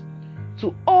Christ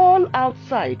to all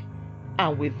outside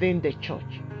and within the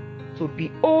church, to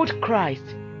behold Christ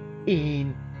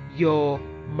in your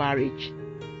marriage.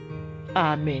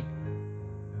 Amen.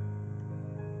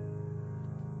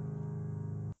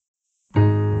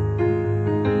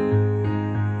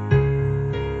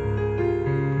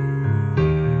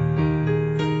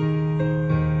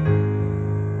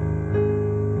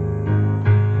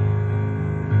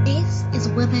 This is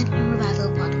Women in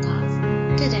Revival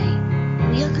podcast.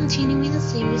 Today, we are continuing a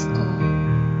series called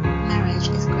Marriage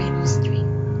is Great Mystery.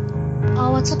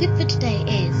 Our topic for today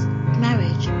is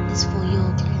Marriage is for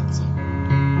your cleansing.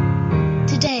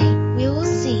 Today, we will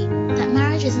see that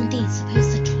marriage is indeed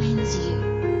supposed to cleanse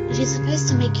you. It is supposed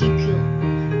to make you pure.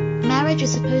 Marriage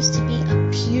is supposed to be a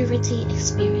purity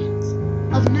experience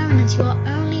of knowing that you are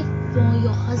only for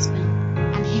your husband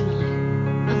and him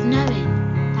alone, of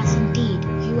knowing that indeed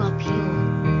you are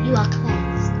pure, you are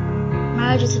cleansed.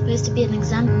 Marriage is supposed to be an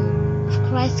example of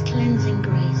Christ's cleansing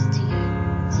grace to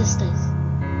you. Sisters,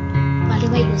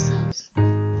 evaluate yourselves.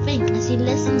 Think as you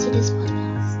listen to this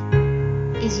podcast.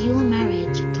 Is your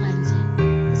marriage cleansing?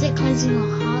 Is it cleansing your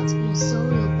heart, your soul,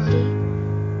 your body?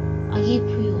 Are you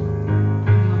pure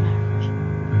in your marriage?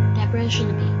 Deborah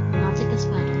Shinabi will now take us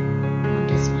further on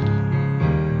this matter.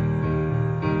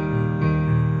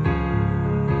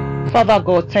 Father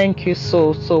God, thank you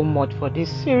so much for this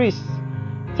series.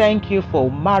 Thank you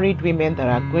for married women that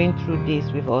are going through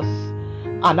this with us.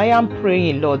 And I am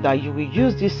praying, Lord, that you will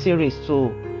use this series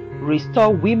to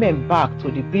restore women back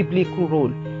to the biblical role,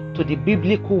 to the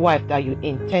biblical wife that you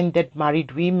intended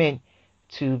married women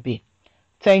to be.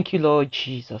 Thank you, Lord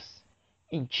Jesus.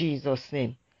 In Jesus'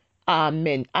 name.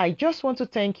 Amen. I just want to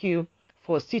thank you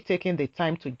for still taking the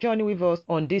time to journey with us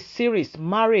on this series,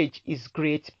 Marriage is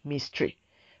Great Mystery.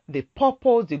 The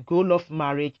purpose, the goal of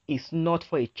marriage is not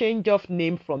for a change of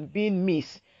name from being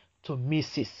Miss to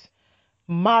Mrs.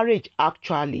 Marriage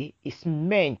actually is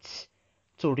meant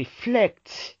to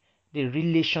reflect the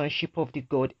relationship of the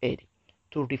Godhead,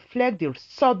 to reflect the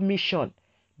submission,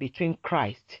 between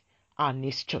Christ and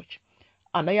his church.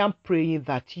 And I am praying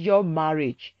that your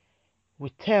marriage will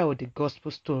tell the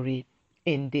gospel story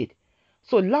indeed.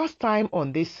 So last time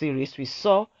on this series, we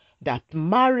saw that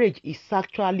marriage is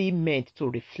actually meant to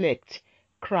reflect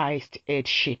Christ's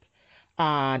headship.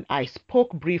 And I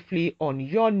spoke briefly on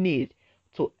your need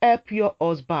to help your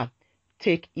husband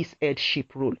take his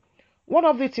headship role. One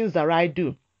of the things that I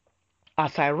do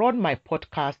as I run my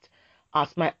podcast,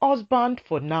 as my husband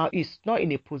for now is not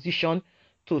in a position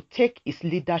to take his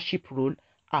leadership role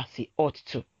as he ought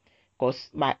to, because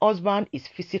my husband is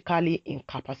physically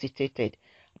incapacitated.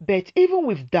 But even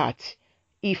with that,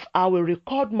 if I will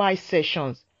record my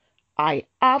sessions, I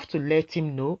have to let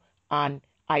him know, and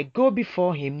I go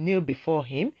before him, kneel before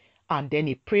him, and then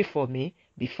he pray for me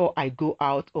before I go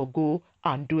out or go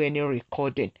and do any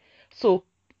recording. So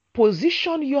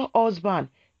position your husband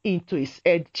into his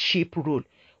headship role,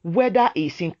 whether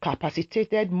he's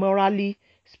incapacitated morally,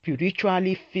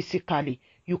 spiritually, physically.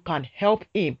 You can help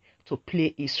him to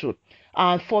play his role.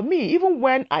 And for me, even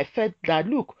when I felt that,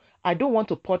 look, I don't want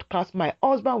to podcast, my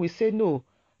husband will say, no,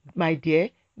 my dear,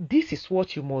 this is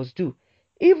what you must do.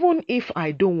 Even if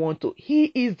I don't want to, he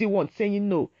is the one saying,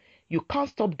 no, you can't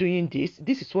stop doing this.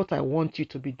 This is what I want you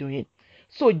to be doing.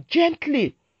 So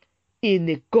gently, in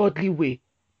a godly way,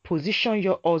 position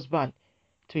your husband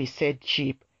to his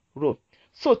headship role.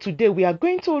 So today we are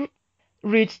going to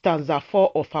read stanza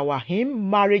 4 of our hymn,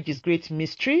 Marriage is Great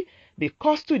Mystery,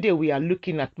 because today we are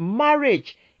looking at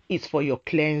marriage is for your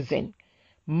cleansing.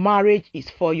 Marriage is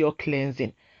for your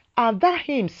cleansing. And that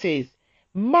hymn says,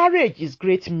 marriage is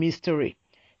great mystery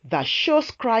that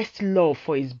shows Christ's love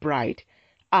for his bride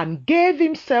and gave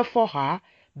himself for her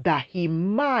that he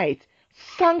might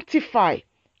sanctify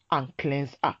and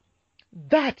cleanse her.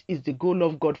 That is the goal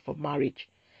of God for marriage.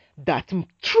 That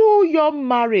through your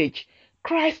marriage,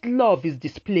 Christ's love is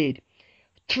displayed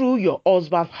through your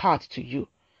husband's heart to you.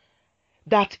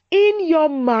 That in your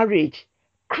marriage,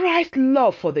 Christ's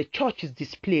love for the church is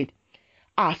displayed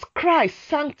as Christ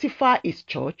sanctifies his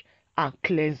church and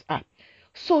cleanses her.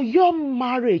 So your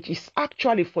marriage is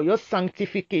actually for your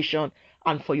sanctification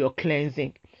and for your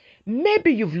cleansing.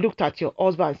 Maybe you've looked at your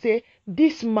husband and say,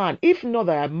 this man, if not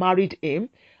that I married him,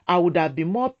 I would have been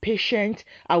more patient,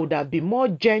 I would have been more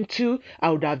gentle, I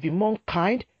would have been more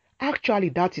kind. Actually,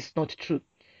 that is not true.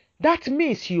 That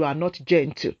means you are not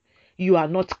gentle, you are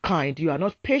not kind, you are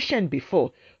not patient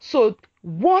before. So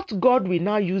what God will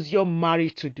now use your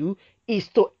marriage to do is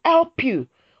to help you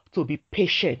to be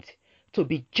patient, to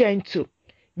be gentle.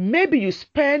 Maybe you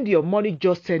spend your money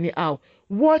just anyhow.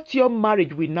 What your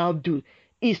marriage will now do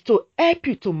is to help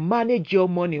you to manage your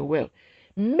money well.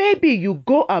 Maybe you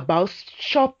go about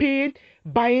shopping,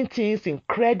 buying things in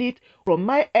credit. From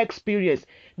my experience,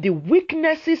 the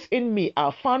weaknesses in me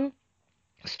are found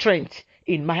strength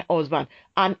in my husband,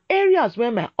 and areas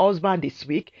where my husband is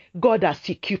weak, God has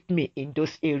equipped me in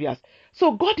those areas.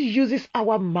 So God uses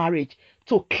our marriage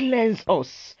to cleanse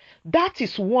us. That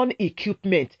is one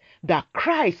equipment that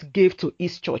Christ gave to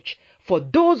his church. For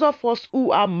those of us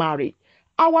who are married,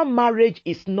 our marriage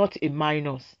is not a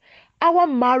minus. Our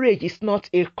marriage is not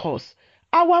a curse.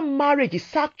 Our marriage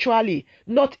is actually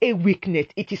not a weakness.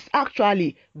 It is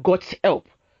actually God's help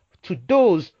to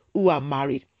those who are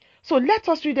married. So let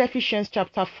us read Ephesians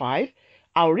chapter 5.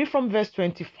 I'll read from verse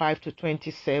 25 to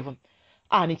 27.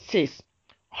 And it says,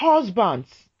 husbands,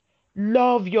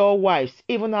 love your wives,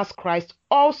 even as Christ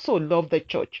also loved the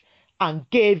church and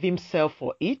gave himself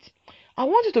for it. I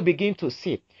want you to begin to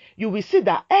see. You will see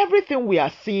that everything we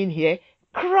are seeing here,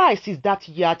 Christ is that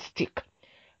yardstick.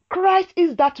 Christ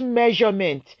is that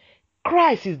measurement.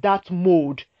 Christ is that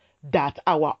mold that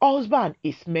our husband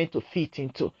is meant to fit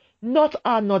into. Not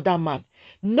another man,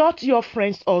 not your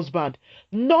friend's husband,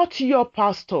 not your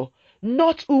pastor,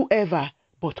 not whoever,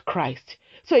 but Christ.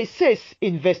 So it says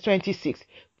in verse 26,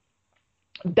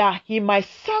 that he might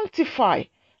sanctify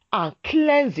and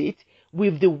cleanse it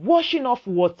with the washing of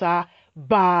water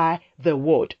by the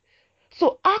word.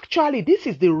 So actually, this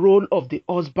is the role of the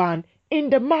husband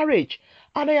in the marriage.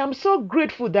 And I am so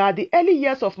grateful that the early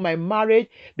years of my marriage,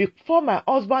 before my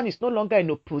husband is no longer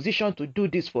in a position to do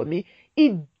this for me, he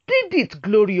did it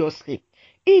gloriously.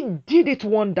 He did it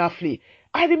wonderfully.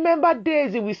 I remember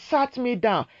days he will sat me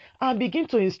down and begin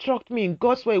to instruct me in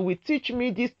God's way. He will teach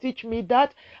me this, teach me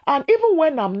that. And even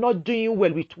when I'm not doing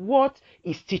well with what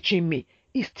he's teaching me,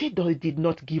 he still did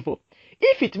not give up.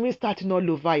 If it means starting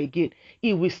all over again,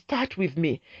 he will start with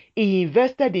me. He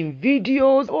invested in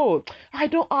videos. Oh, I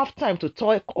don't have time to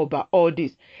talk about all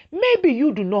this. Maybe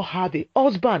you do not have a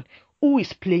husband who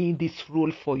is playing this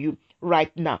role for you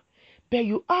right now. But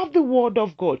you have the word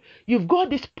of God. You've got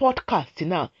this podcast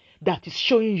now. that is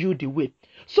showing you the way.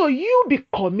 So you be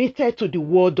committed to the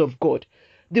word of God.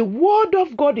 The word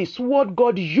of God is what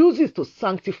God uses to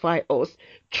sanctify us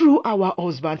through our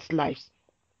husbands' lives.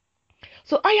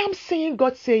 So I am saying,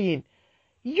 God saying,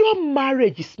 your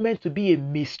marriage is meant to be a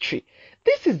mystery.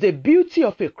 This is the beauty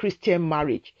of a Christian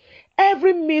marriage.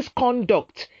 Every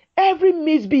misconduct, every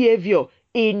misbehavior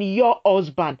in your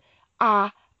husband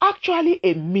are actually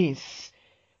a means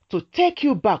to take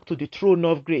you back to the throne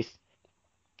of grace.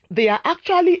 They are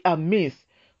actually a means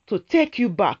to take you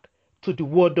back to the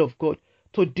word of God,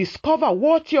 to discover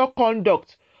what your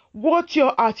conduct, what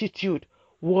your attitude,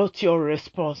 what your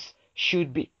response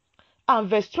should be. And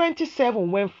verse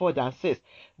 27 went further and says,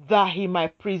 that he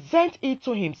might present it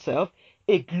to himself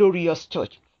a glorious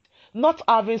church, not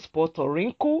having spot or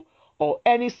wrinkle or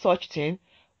any such thing,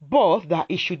 but that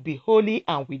it should be holy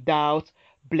and without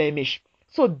blemish.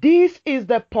 So this is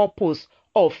the purpose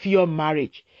of your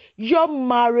marriage. Your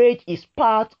marriage is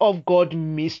part of God's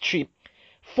mystery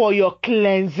for your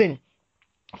cleansing,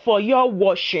 for your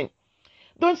washing.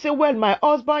 Don't say, well, my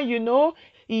husband,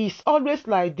 he's always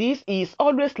like this, he's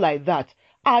always like that.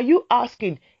 Are you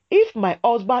asking, if my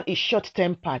husband is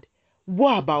short-tempered,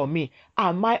 what about me?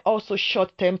 Am I also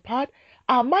short-tempered?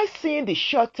 Am I seeing the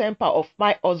short temper of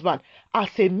my husband as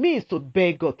a means to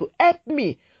beg God to help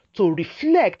me to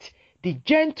reflect the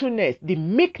gentleness, the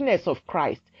meekness of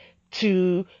Christ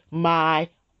to my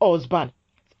husband,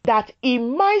 that he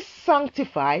might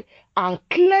sanctify and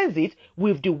cleanse it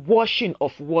with the washing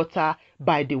of water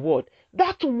by the word?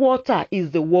 That water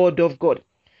is the word of God.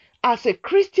 As a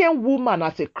Christian woman,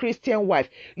 as a Christian wife,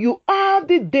 you have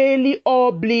the daily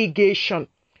obligation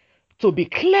to be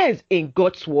cleansed in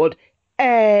God's word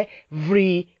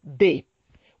every day.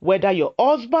 Whether your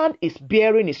husband is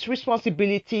bearing his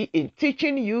responsibility in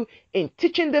teaching you, in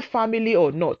teaching the family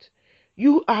or not,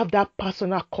 you have that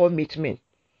personal commitment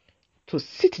to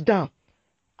sit down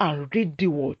and read the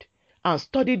word and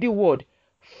study the word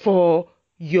for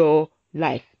your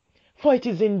life. For it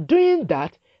is in doing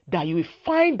that you will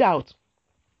find out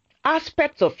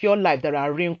aspects of your life that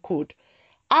are wrinkled,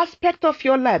 aspects of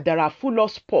your life that are full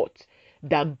of spots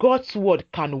that God's word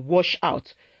can wash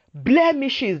out,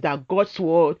 blemishes that God's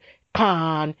word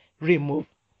can remove.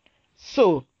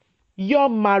 So, your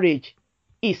marriage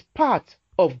is part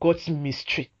of God's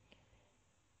mystery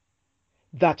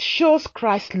that shows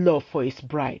Christ's love for his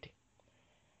bride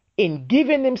in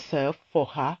giving himself for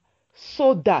her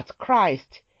so that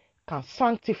Christ can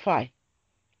sanctify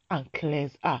and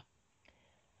cleanse her.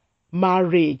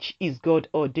 Marriage is God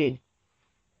ordained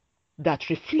that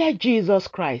reflects Jesus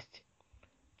Christ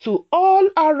to all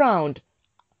around,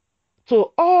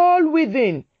 to all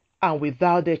within and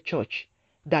without the church,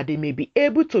 that they may be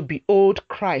able to behold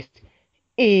Christ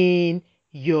in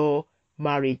your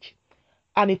marriage.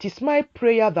 And it is my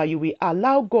prayer that you will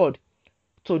allow God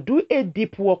to do a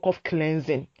deep work of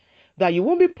cleansing, that you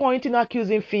won't be pointing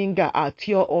accusing finger at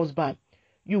your husband.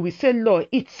 You will say, Lord,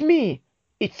 it's me,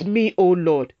 oh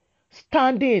Lord,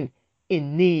 standing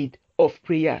in need of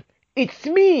prayer. It's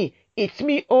me,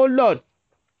 oh Lord,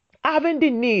 having the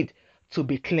need to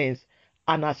be cleansed.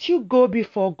 And as you go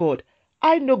before God,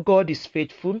 I know God is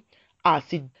faithful. As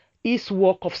it is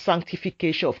work of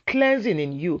sanctification, of cleansing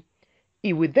in you,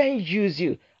 he will then use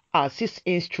you as his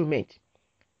instrument,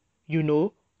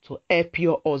 to help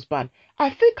your husband. I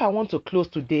think I want to close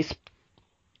today's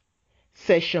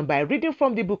session by reading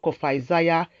from the book of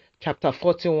Isaiah chapter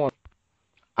 41.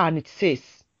 And it says,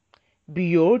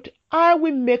 behold, I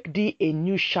will make thee a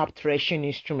new sharp threshing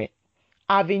instrument,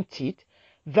 having teeth.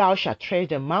 Thou shalt thresh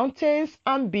the mountains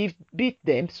and beat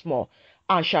them small,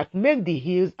 and shalt make the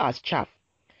hills as chaff.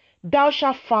 Thou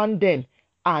shalt fan them,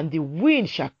 and the wind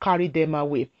shall carry them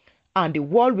away, and the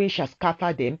whirlwind shall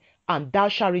scatter them, and thou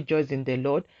shalt rejoice in the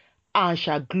Lord, and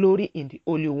shall glory in the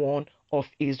Holy One of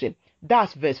Israel.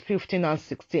 That's verse 15 and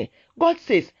 16. God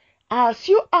says, as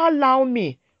you allow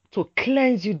me to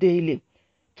cleanse you daily,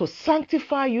 to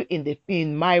sanctify you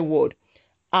in my word,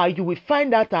 you will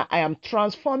find out that I am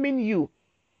transforming you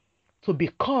to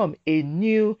become a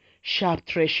new sharp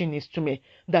threshing instrument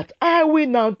that I will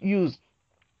now use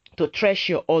to thresh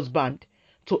your husband,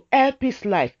 to help his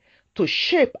life, to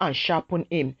shape and sharpen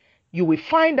him. You will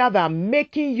find out that I'm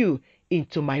making you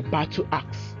into my battle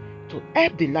axe to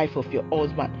help the life of your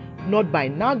husband, not by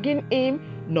nagging him,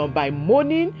 not by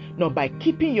moaning, not by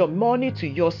keeping your money to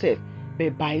yourself,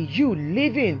 but by you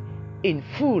living in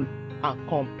full and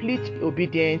complete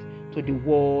obedience to the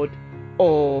word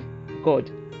of God.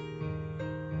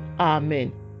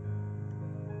 Amen.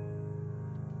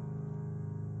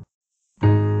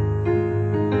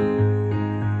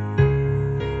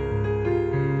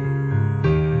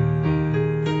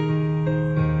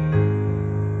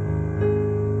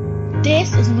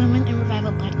 This is Women in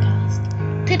Revival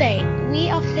podcast. Today,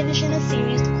 we are finishing a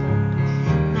series called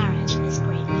Marriage is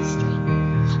Great Mystery.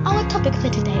 Our topic for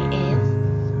today is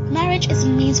marriage is a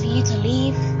means for you to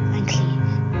leave and cleave.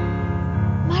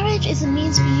 Marriage is a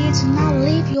means for you to now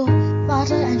leave your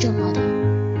father and your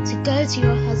mother, to go to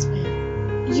your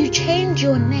husband. You change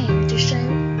your name to show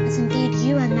that indeed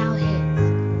you are now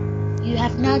his. You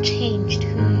have now changed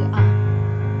who you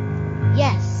are.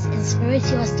 Yes, in spirit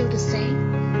you are still the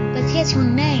same, but yet your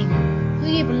name, who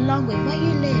you belong with, where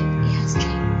you live, it has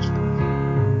changed.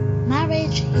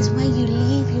 Marriage is when you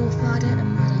leave your father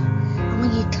and mother, and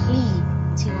when you cleave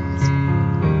to your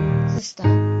husband. Sister,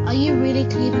 are you really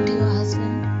cleaving to your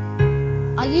husband?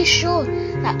 Are you sure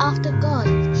that after God,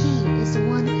 He is the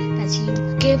one that you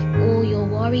give all your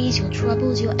worries, your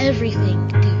troubles, your everything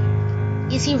to?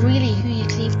 Is He really who you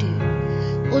cleave to?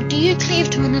 Or do you cleave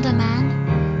to another man?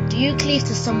 Do you cleave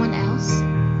to someone else?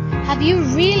 Have you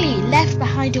really left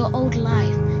behind your old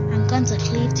life and gone to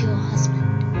cleave to your husband?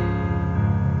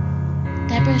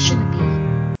 Deborah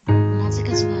Shinabila,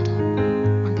 Nautica's murder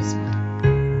on this matter.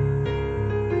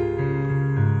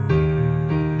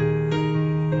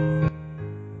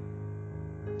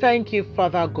 Thank you,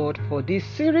 Father God, for this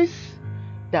series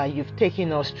that you've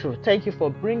taken us through. Thank you for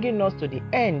bringing us to the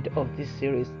end of this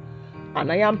series. And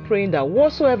I am praying that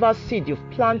whatsoever seed you've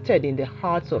planted in the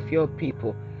hearts of your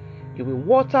people, you will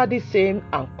water the same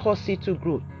and cause it to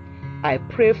grow. I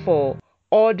pray for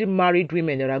all the married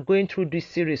women that are going through this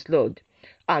series, Lord,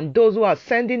 and those who are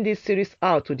sending this series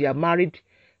out to their married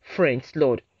friends,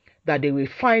 Lord, that they will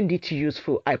find it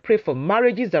useful. I pray for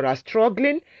marriages that are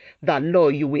struggling, that,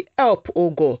 Lord, you will help,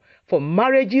 oh God. For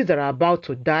marriages that are about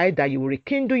to die, that you will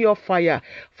rekindle your fire.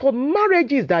 For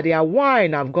marriages that their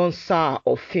wine have gone sour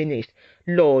or finished,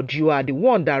 Lord, you are the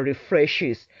one that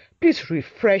refreshes. Please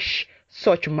refresh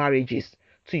such marriages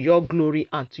to your glory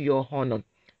and to your honor.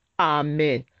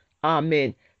 Amen.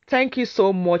 Amen. Thank you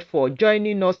so much for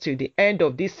joining us till the end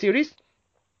of this series.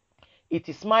 It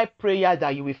is my prayer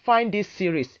that you will find this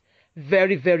series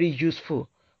very, very useful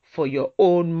for your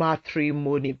own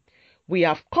matrimony. We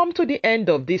have come to the end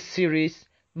of this series,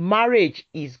 Marriage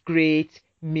is Great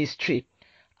Mystery.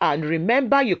 And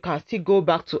remember, you can still go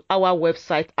back to our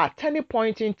website at any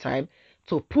point in time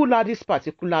to pull out this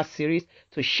particular series,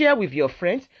 to share with your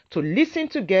friends, to listen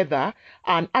together,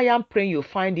 and I am praying you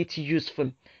find it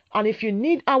useful. And if you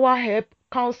need our help,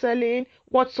 counseling,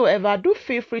 whatsoever, do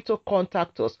feel free to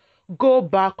contact us. Go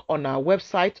back on our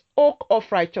website,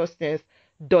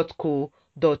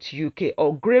 oakofrighteousness.co.uk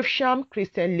or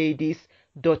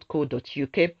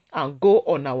graveshamchristianladies.co.uk, and go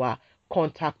on our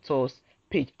contact us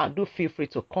page and do feel free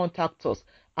to contact us,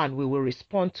 and we will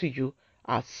respond to you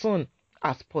as soon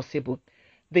as possible.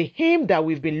 The hymn that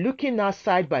we've been looking at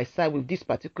side by side with this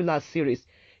particular series,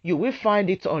 you will find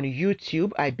it on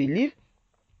YouTube, I believe,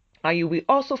 and you will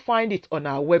also find it on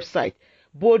our website.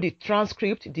 Both the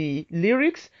transcript, the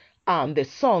lyrics, and the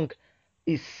song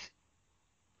is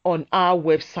on our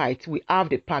website. We have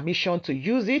the permission to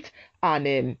use it,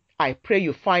 and I pray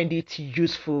you find it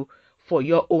useful for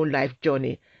your own life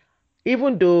journey.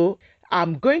 Even though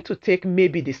I'm going to take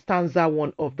maybe the stanza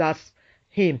 1 of that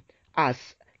hymn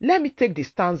as, let me take the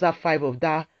stanza 5 of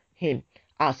that hymn.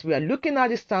 As we are looking at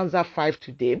the stanza 5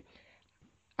 today,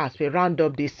 as we round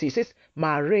up this series,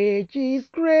 marriage is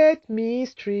great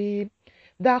mystery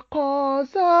that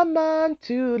calls a man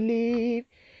to leave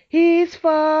his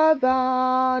father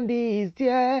and his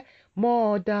dear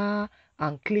mother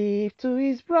and cleave to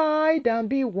his bride and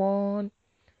be one.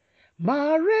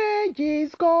 Marriage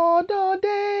is God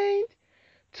ordained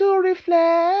to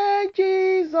reflect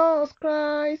Jesus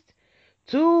Christ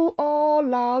to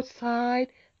all outside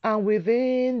and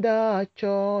within the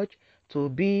church, to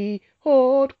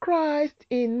behold Christ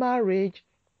in marriage.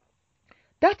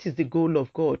 That is the goal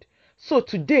of God. So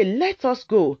today, let us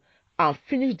go and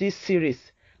finish this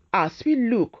series as we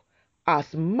look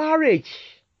as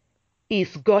marriage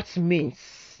is God's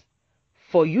means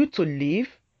for you to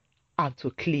live and to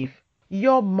cleave.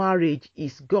 Your marriage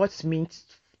is God's means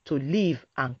to live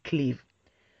and cleave.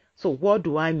 So what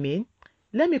do I mean?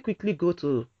 Let me quickly go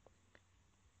to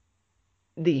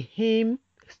the hymn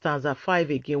stanza 5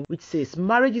 again, which says,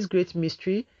 marriage is great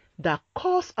mystery that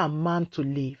calls a man to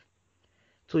live.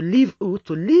 To live who?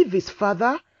 To leave his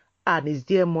father and his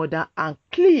dear mother and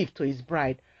cleave to his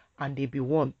bride, and they be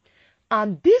one.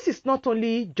 And this is not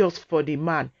only just for the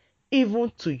man,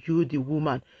 even to you, the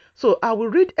woman. So I will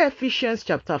read Ephesians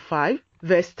chapter 5,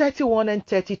 verse 31 and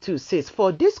 32 says,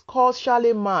 for this cause shall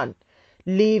a man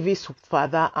leave his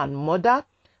father and mother,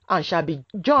 and shall be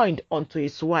joined unto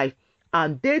his wife,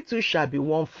 and they two shall be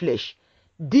one flesh.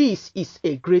 This is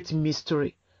a great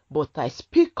mystery, but I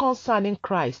speak concerning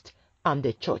Christ and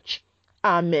the church.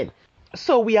 Amen.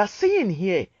 So we are seeing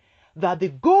here that the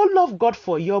goal of God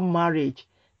for your marriage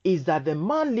is that the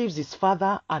man leaves his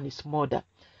father and his mother.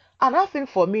 And I think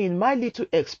for me, in my little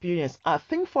experience, I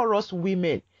think for us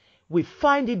women, we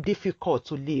find it difficult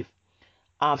to live.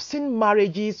 I've seen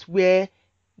marriages where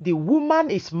the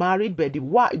woman is married, but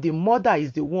the mother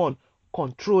is the one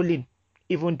controlling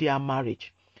even their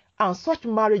marriage. And such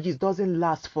marriages doesn't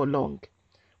last for long.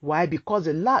 Why? Because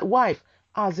the wife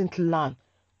hasn't learned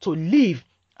to live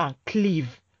and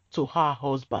cleave to her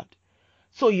husband.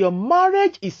 So your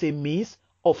marriage is a means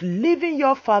of leaving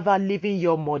your father, leaving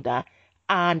your mother,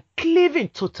 and cleaving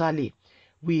totally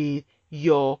with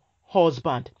your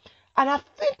husband. And I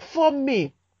think for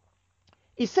me,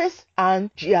 it says, and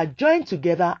they are joined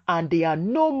together and they are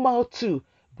no more two,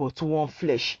 but one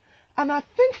flesh. And I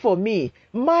think for me,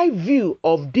 my view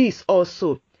of this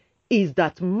also is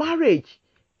that marriage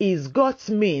is God's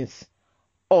means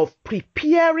of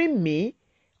preparing me,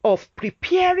 of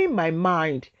preparing my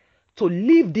mind to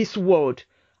leave this world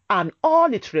and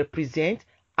all it represents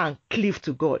and cleave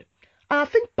to God. And I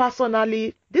think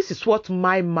personally, this is what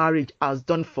my marriage has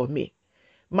done for me.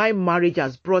 My marriage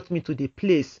has brought me to the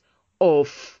place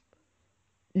of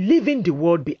leaving the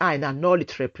world behind and all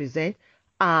it represents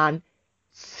and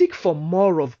seek for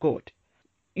more of God.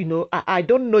 I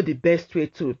don't know the best way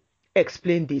to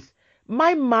explain this.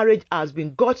 My marriage has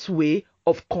been God's way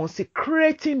of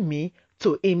consecrating me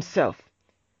to himself.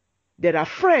 There are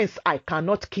friends I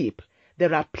cannot keep.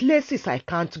 There are places I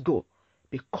can't go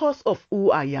because of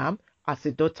who I am as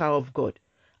a daughter of God.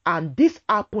 And this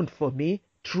happened for me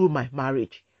through my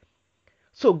marriage.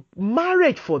 So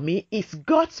marriage for me is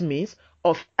God's means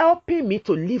of helping me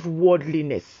to live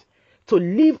worldliness, to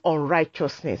live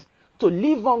unrighteousness, to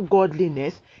live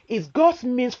ungodliness. Is God's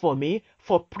means for me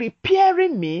for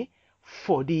preparing me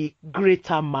for the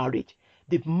greater marriage,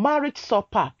 the marriage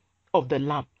supper of the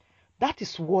Lamb. That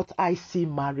is what I see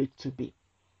marriage to be.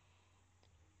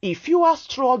 If you are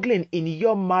struggling in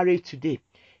your marriage today,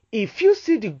 if you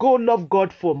see the goal of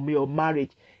God for your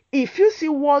marriage, if you see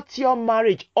what your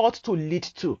marriage ought to lead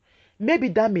to, maybe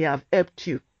that may have helped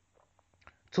you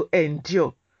to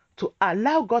endure, to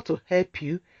allow God to help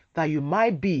you, that you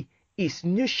might be his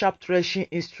new sharp threshing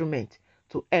instrument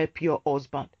to help your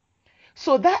husband.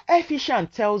 So that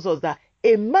Ephesians tells us that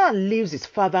a man leaves his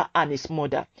father and his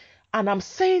mother. And I'm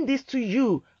saying this to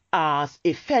you as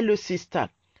a fellow sister.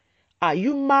 Are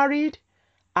you married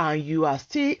and you are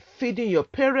still feeding your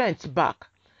parents back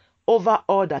over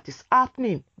all that is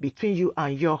happening between you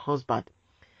and your husband?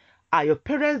 Are your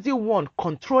parents the one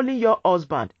controlling your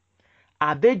husband?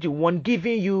 Are they the one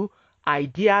giving you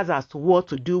ideas as to what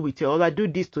to do with your husband? Do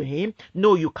this to him.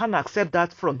 No, you can't accept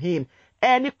that from him.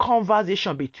 Any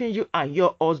conversation between you and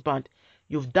your husband,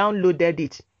 you've downloaded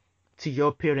it to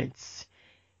your parents.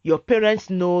 Your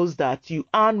parents knows that you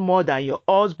earn more than your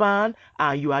husband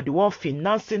and you are the one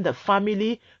financing the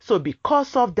family. So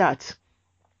because of that,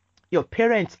 your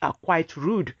parents are quite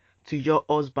rude to your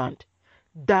husband.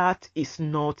 That is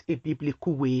not a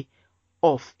biblical way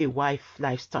of a wife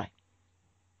lifestyle.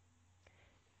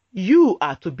 You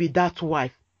are to be that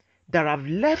wife that have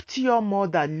left your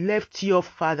mother, left your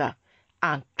father,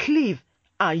 and cleave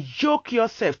and yoke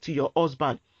yourself to your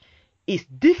husband. His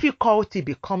difficulty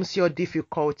becomes your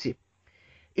difficulty.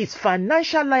 His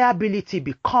financial liability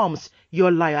becomes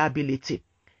your liability.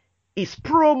 His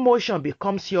promotion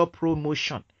becomes your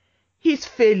promotion. His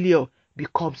failure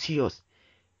becomes yours.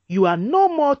 You are no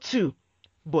more two,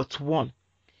 but one.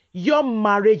 Your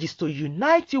marriage is to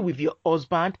unite you with your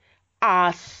husband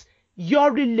as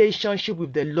your relationship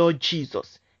with the Lord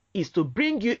Jesus is to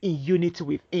bring you in unity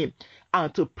with him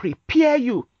and to prepare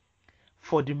you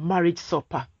for the marriage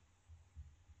supper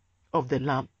of the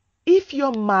Lamb. If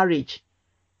your marriage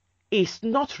is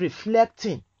not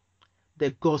reflecting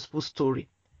the gospel story,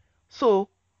 so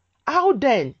how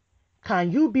then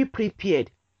can you be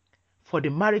prepared for the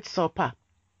marriage supper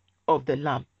of the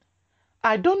Lamb?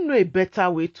 I don't know a better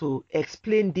way to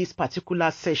explain this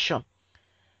particular session,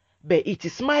 but it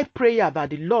is my prayer that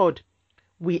the Lord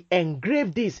will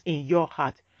engrave this in your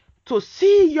heart to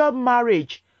see your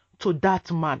marriage to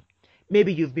that man.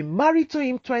 Maybe you've been married to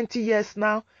him 20 years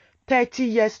now, 30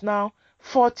 years now,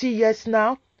 40 years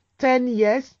now, 10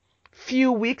 years,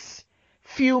 few weeks,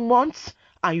 few months,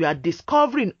 and you are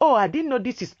discovering, oh, I didn't know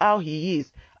this is how he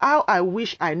is. How I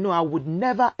wish I know I would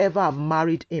never ever have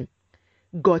married him.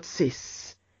 God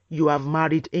says you have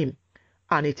married him,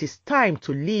 and it is time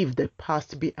to leave the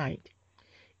past behind.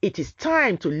 It is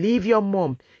time to leave your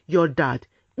mom, your dad,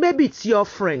 maybe it's your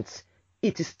friends.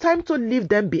 It is time to leave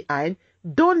them behind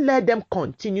Don't let them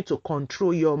continue to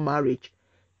control your marriage.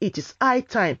 It is high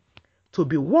time to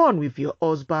be one with your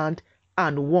husband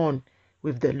and one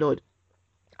with the Lord.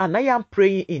 And I am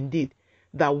praying indeed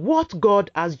that what God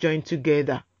has joined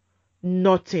together,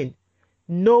 nothing,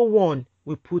 no one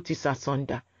will put it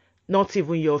asunder. Not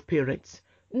even your parents,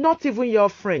 not even your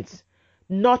friends,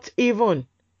 not even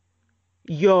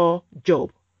your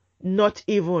job, not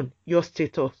even your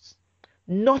status,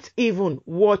 not even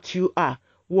what you are,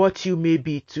 what you may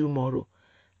be tomorrow.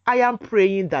 I am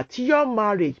praying that your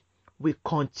marriage will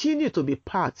continue to be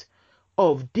part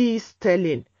of this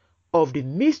telling of the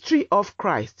mystery of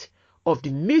Christ, of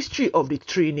the mystery of the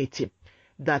Trinity,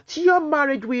 that your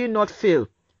marriage will not fail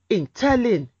in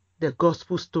telling the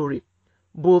gospel story,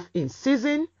 both in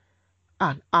season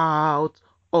and out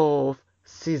of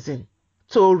season.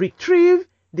 To retrieve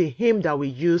the hymn that we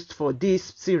used for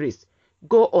this series,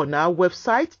 go on our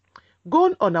website,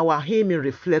 go on our hymn in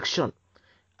reflection,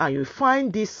 and you'll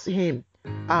find this hymn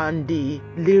and the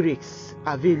lyrics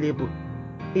available.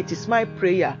 It is my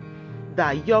prayer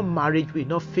that your marriage will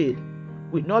not fail,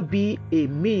 will not be a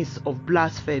means of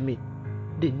blasphemy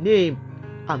the name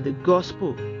and the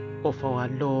gospel of our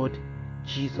Lord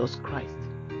Jesus Christ.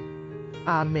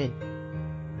 Amen.